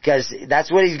 because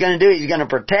that's what he's going to do. He's going to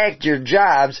protect your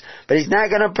jobs, but he's not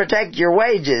going to protect your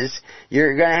wages.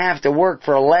 You're going to have to work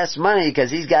for less money because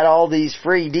he's got all these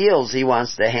free deals he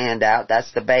wants to hand out.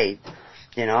 That's the bait.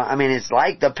 You know, I mean, it's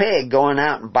like the pig going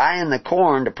out and buying the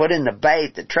corn to put in the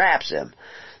bait that traps him.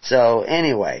 So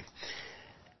anyway,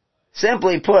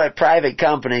 simply put, private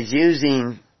companies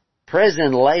using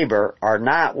prison labor are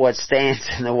not what stands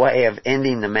in the way of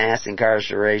ending the mass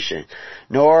incarceration,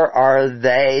 nor are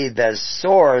they the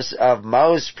source of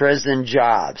most prison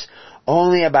jobs.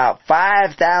 Only about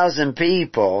 5,000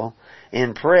 people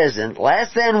in prison,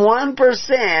 less than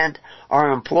 1%,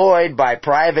 are employed by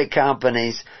private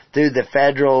companies through the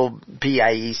federal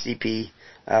PIECP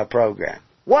program.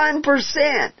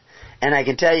 1%! And I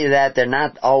can tell you that they're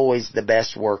not always the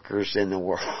best workers in the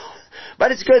world.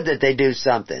 But it's good that they do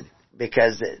something,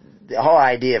 because the whole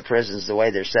idea of prisons, the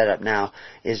way they're set up now,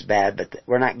 is bad. But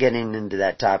we're not getting into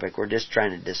that topic. We're just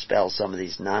trying to dispel some of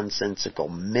these nonsensical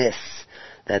myths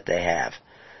that they have.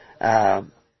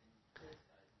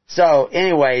 So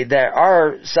anyway, there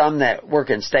are some that work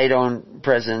in state-owned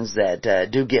prisons that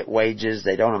do get wages.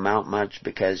 They don't amount much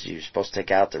because you're supposed to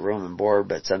take out the room and board,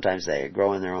 but sometimes they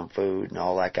grow in their own food and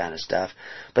all that kind of stuff.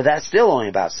 But that's still only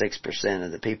about 6%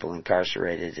 of the people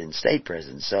incarcerated in state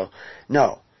prisons. So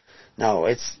no,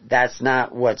 that's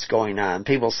not what's going on.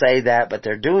 People say that, but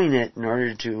they're doing it in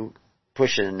order to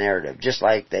push a narrative, just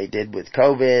like they did with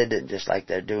COVID and just like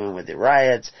they're doing with the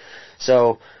riots.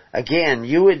 So again,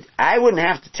 I wouldn't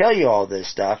have to tell you all this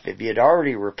stuff if you had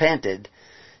already repented,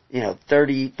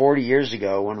 30, 40 years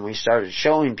ago when we started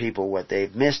showing people what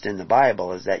they've missed in the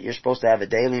Bible, is that you're supposed to have a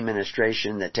daily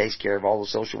administration that takes care of all the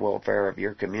social welfare of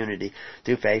your community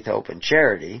through faith, hope, and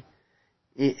charity.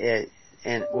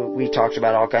 And we talked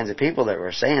about all kinds of people that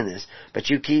were saying this, but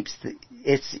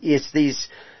it's these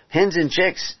hens and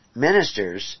chicks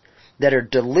ministers that are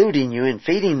deluding you and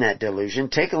feeding that delusion,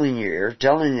 tickling your ear,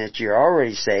 telling you that you're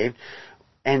already saved,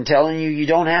 and telling you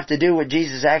don't have to do what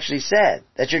Jesus actually said,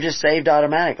 that you're just saved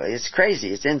automatically. It's crazy.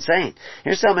 It's insane.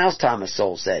 Here's something else Thomas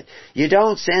Sowell said. You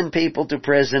don't send people to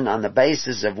prison on the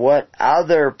basis of what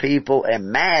other people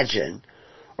imagine,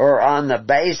 or on the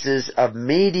basis of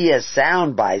media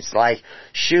sound bites like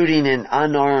shooting an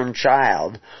unarmed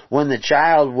child when the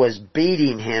child was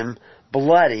beating him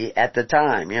bloody at the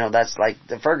time. That's like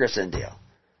the Ferguson deal.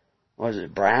 Was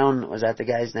it Brown? Was that the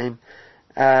guy's name?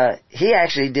 He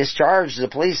actually discharged the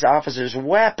police officer's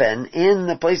weapon in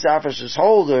the police officer's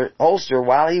holster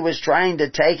while he was trying to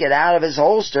take it out of his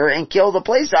holster and kill the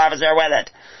police officer with it.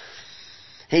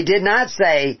 He did not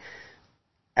say,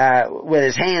 with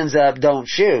his hands up, don't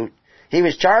shoot. He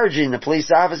was charging the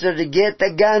police officer to get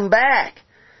the gun back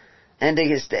and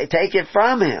to take it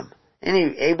from him. And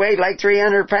he weighed like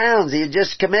 300 pounds. He had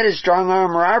just committed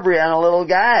strong-arm robbery on a little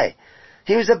guy.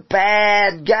 He was a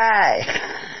bad guy.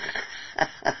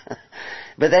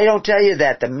 But they don't tell you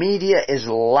that. The media is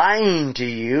lying to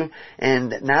you,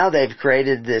 and now they've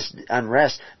created this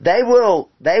unrest. They will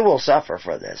suffer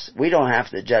for this. We don't have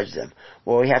to judge them.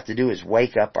 What we have to do is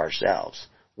wake up ourselves.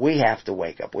 We have to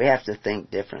wake up. We have to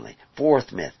think differently.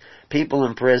 Fourth myth. People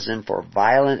in prison for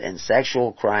violent and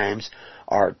sexual crimes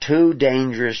are too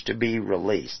dangerous to be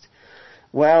released.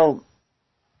 Well,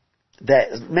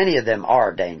 many of them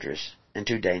are dangerous and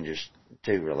too dangerous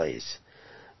to release.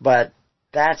 But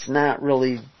that's not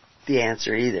really the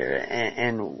answer either.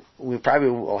 And we probably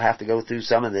will have to go through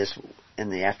some of this in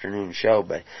the afternoon show.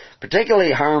 But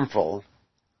particularly harmful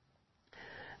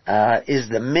is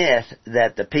the myth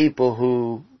that the people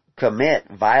who commit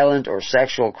violent or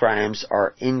sexual crimes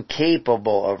are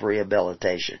incapable of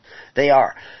rehabilitation. They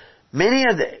are.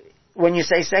 When you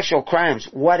say sexual crimes,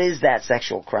 what is that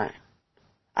sexual crime?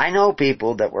 I know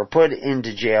people that were put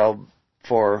into jail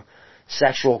for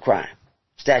sexual crime,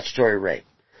 statutory rape.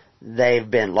 They've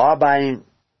been law-abiding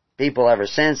people ever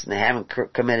since, and they haven't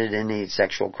committed any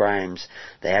sexual crimes.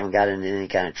 They haven't gotten into any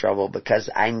kind of trouble because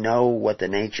I know what the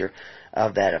nature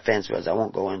of that offense was. I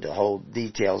won't go into the whole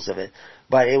details of it,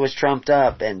 but it was trumped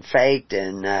up and faked,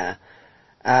 and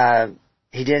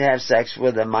he did have sex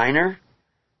with a minor,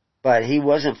 but he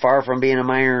wasn't far from being a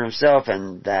minor himself,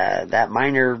 and that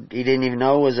minor he didn't even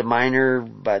know was a minor,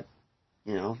 but,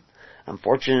 you know,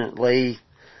 unfortunately,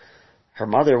 her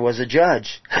mother was a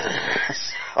judge.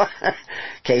 So,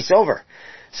 case over.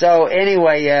 So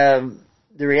anyway,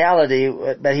 the reality,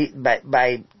 but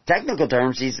by technical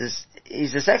terms,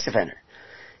 he's a sex offender.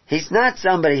 He's not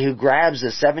somebody who grabs a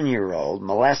 7-year-old,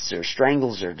 molests her,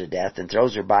 strangles her to death, and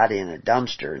throws her body in a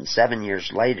dumpster, and 7 years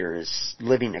later is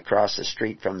living across the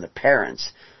street from the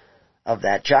parents of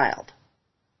that child.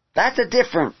 That's a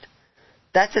different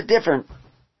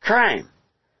crime.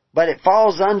 But it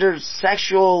falls under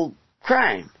sexual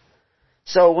crime.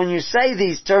 So when you say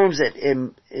these terms that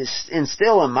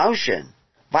instill emotion,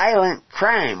 violent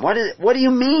crime, what do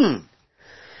you mean?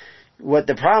 What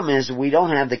the problem is, we don't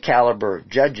have the caliber of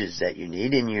judges that you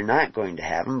need, and you're not going to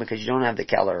have them because you don't have the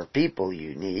caliber of people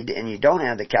you need, and you don't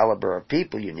have the caliber of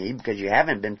people you need because you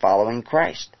haven't been following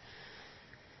Christ.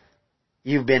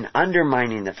 You've been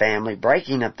undermining the family,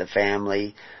 breaking up the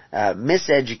family,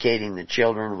 miseducating the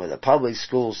children with a public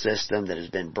school system that has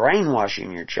been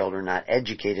brainwashing your children, not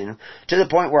educating them, to the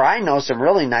point where I know some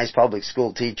really nice public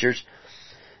school teachers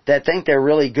that think they're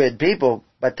really good people,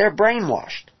 but they're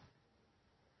brainwashed.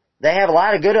 They have a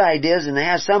lot of good ideas, and they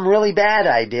have some really bad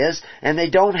ideas, and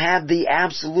they don't have the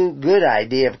absolute good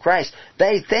idea of Christ.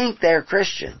 They think they're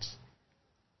Christians.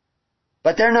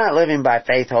 But they're not living by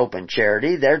faith, hope, and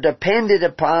charity. They're dependent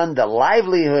upon the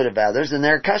livelihood of others, and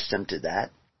they're accustomed to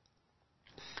that.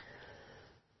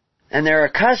 And they're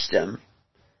accustomed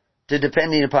to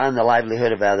depending upon the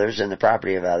livelihood of others and the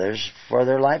property of others for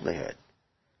their livelihood.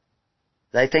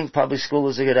 They think public school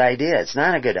is a good idea. It's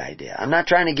not a good idea. I'm not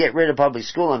trying to get rid of public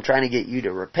school. I'm trying to get you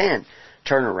to repent,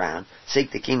 turn around,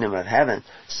 seek the kingdom of heaven,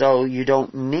 so you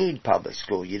don't need public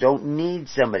school. You don't need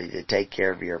somebody to take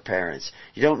care of your parents.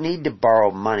 You don't need to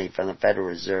borrow money from the Federal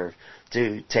Reserve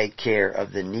to take care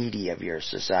of the needy of your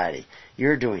society.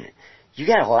 You're doing it. You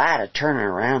got a lot of turning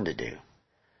around to do.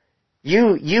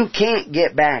 You can't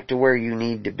get back to where you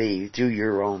need to be through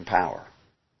your own power.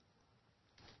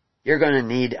 You're going to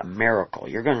need a miracle.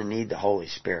 You're going to need the Holy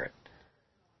Spirit.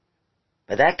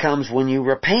 But that comes when you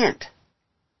repent.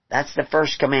 That's the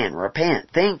first command. Repent.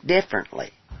 Think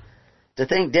differently. To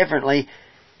think differently,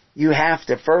 you have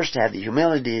to first have the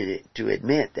humility to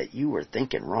admit that you were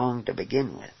thinking wrong to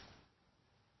begin with.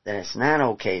 That it's not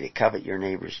okay to covet your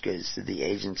neighbor's goods through the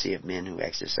agency of men who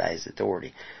exercise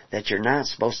authority. That you're not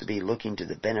supposed to be looking to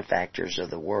the benefactors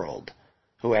of the world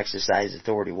who exercise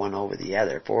authority one over the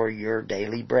other for your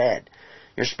daily bread.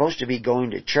 You're supposed to be going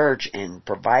to church and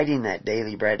providing that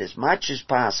daily bread as much as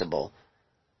possible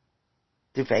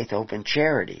through faith, hope, and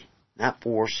charity, not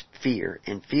force, fear,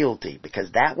 and fealty,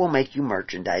 because that will make you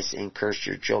merchandise and curse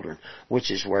your children, which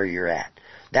is where you're at.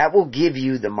 That will give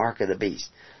you the mark of the beast.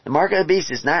 The mark of the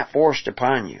beast is not forced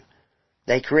upon you.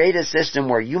 They create a system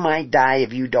where you might die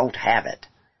if you don't have it.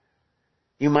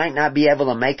 You might not be able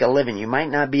to make a living. You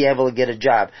might not be able to get a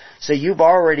job. So you've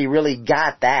already really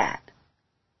got that.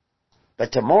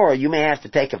 But tomorrow you may have to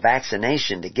take a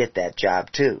vaccination to get that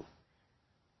job too.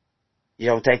 You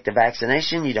don't take the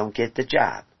vaccination, you don't get the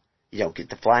job. You don't get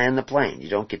to fly on the plane. You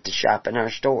don't get to shop in our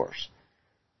stores.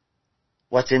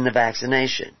 What's in the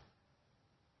vaccination?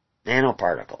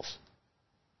 Nanoparticles.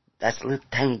 That's little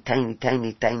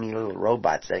tiny little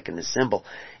robots that can assemble,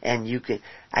 and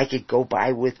I could go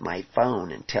by with my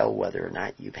phone and tell whether or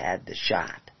not you've had the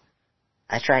shot.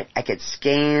 That's right. I could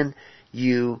scan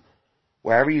you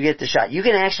Wherever you get the shot, you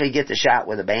can actually get the shot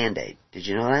with a Band-Aid. Did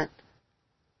you know that?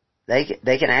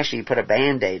 They can actually put a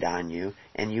Band-Aid on you,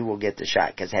 and you will get the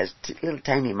shot because it has little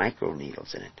tiny micro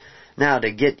needles in it. Now,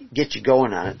 to get you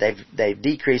going on it, they've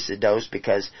decreased the dose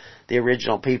because the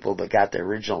original people that got the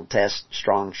original test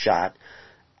strong shot,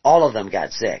 all of them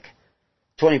got sick.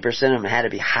 20% of them had to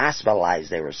be hospitalized.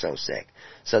 They were so sick.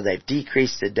 So they've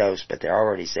decreased the dose, but they're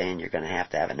already saying you're going to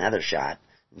have another shot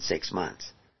in 6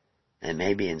 months. And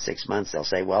maybe in 6 months they'll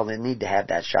say, well, they need to have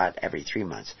that shot every 3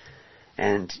 months.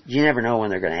 And you never know when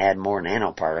they're going to add more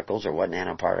nanoparticles or what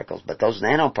nanoparticles. But those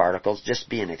nanoparticles, just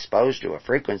being exposed to a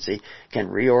frequency, can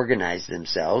reorganize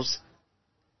themselves.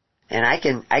 And I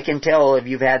can tell if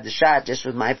you've had the shot just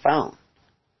with my phone.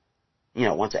 You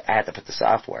know, once I have to put the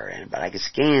software in, but I can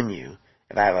scan you.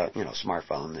 If I have a,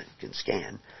 smartphone that can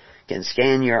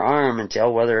scan your arm and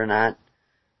tell whether or not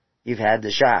you've had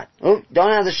the shot. Oh,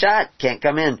 don't have the shot, can't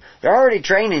come in. They're already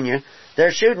training you.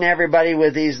 They're shooting everybody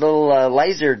with these little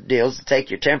laser deals to take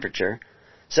your temperature.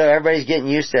 So everybody's getting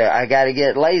used to, I gotta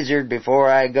get lasered before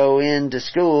I go into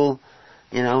school.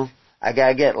 I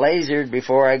gotta get lasered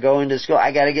before I go into school.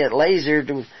 I gotta get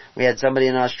lasered. We had somebody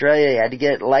in Australia, he had to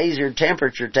get laser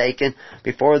temperature taken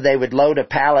before they would load a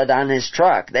pallet on his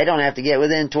truck. They don't have to get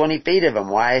within 20 feet of him.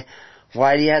 Why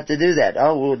do you have to do that?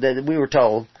 Oh, well, we were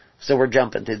told. So we're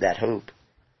jumping through that hoop.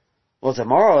 Well,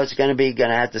 tomorrow it's going to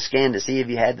have to scan to see if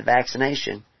you had the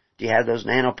vaccination. Do you have those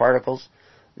nanoparticles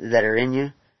that are in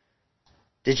you?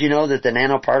 Did you know that the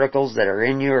nanoparticles that are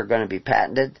in you are going to be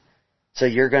patented? So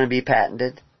you're going to be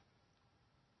patented?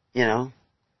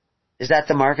 Is that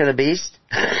the mark of the beast?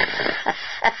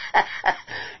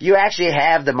 You actually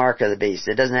have the mark of the beast.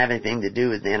 It doesn't have anything to do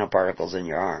with nanoparticles in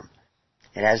your arm.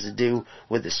 It has to do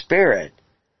with the spirit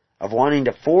of wanting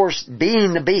to force,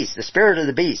 being the beast, the spirit of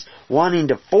the beast, wanting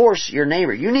to force your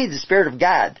neighbor. You need the Spirit of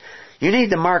God. You need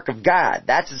the mark of God.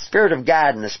 That's the Spirit of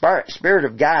God, and the Spirit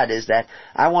of God is that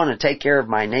I want to take care of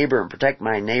my neighbor and protect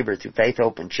my neighbor through faith,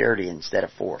 hope, and charity instead of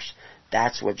force.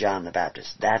 That's what John the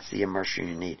Baptist, that's the immersion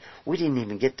you need. We didn't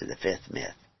even get to the fifth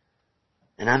myth.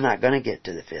 And I'm not going to get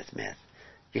to the fifth myth.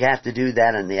 You have to do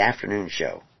that in the afternoon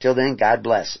show. Till then, God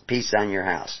bless. Peace on your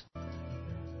house.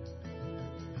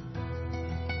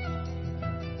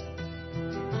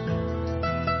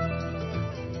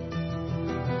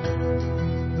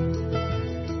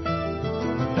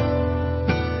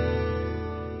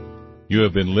 You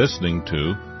have been listening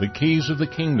to The Keys of the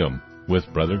Kingdom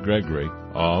with Brother Gregory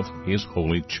of His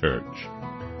Holy Church.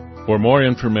 For more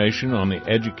information on the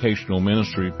educational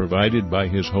ministry provided by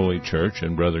His Holy Church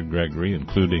and Brother Gregory,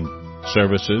 including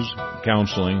services,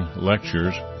 counseling,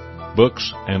 lectures,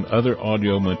 books, and other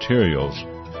audio materials,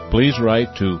 please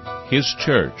write to His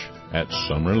Church at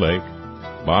Summer Lake,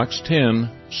 Box 10,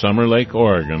 Summer Lake,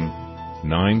 Oregon,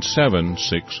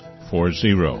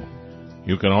 97640.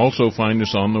 You can also find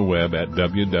us on the web at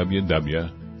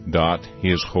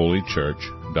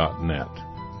www.hisholychurch.net.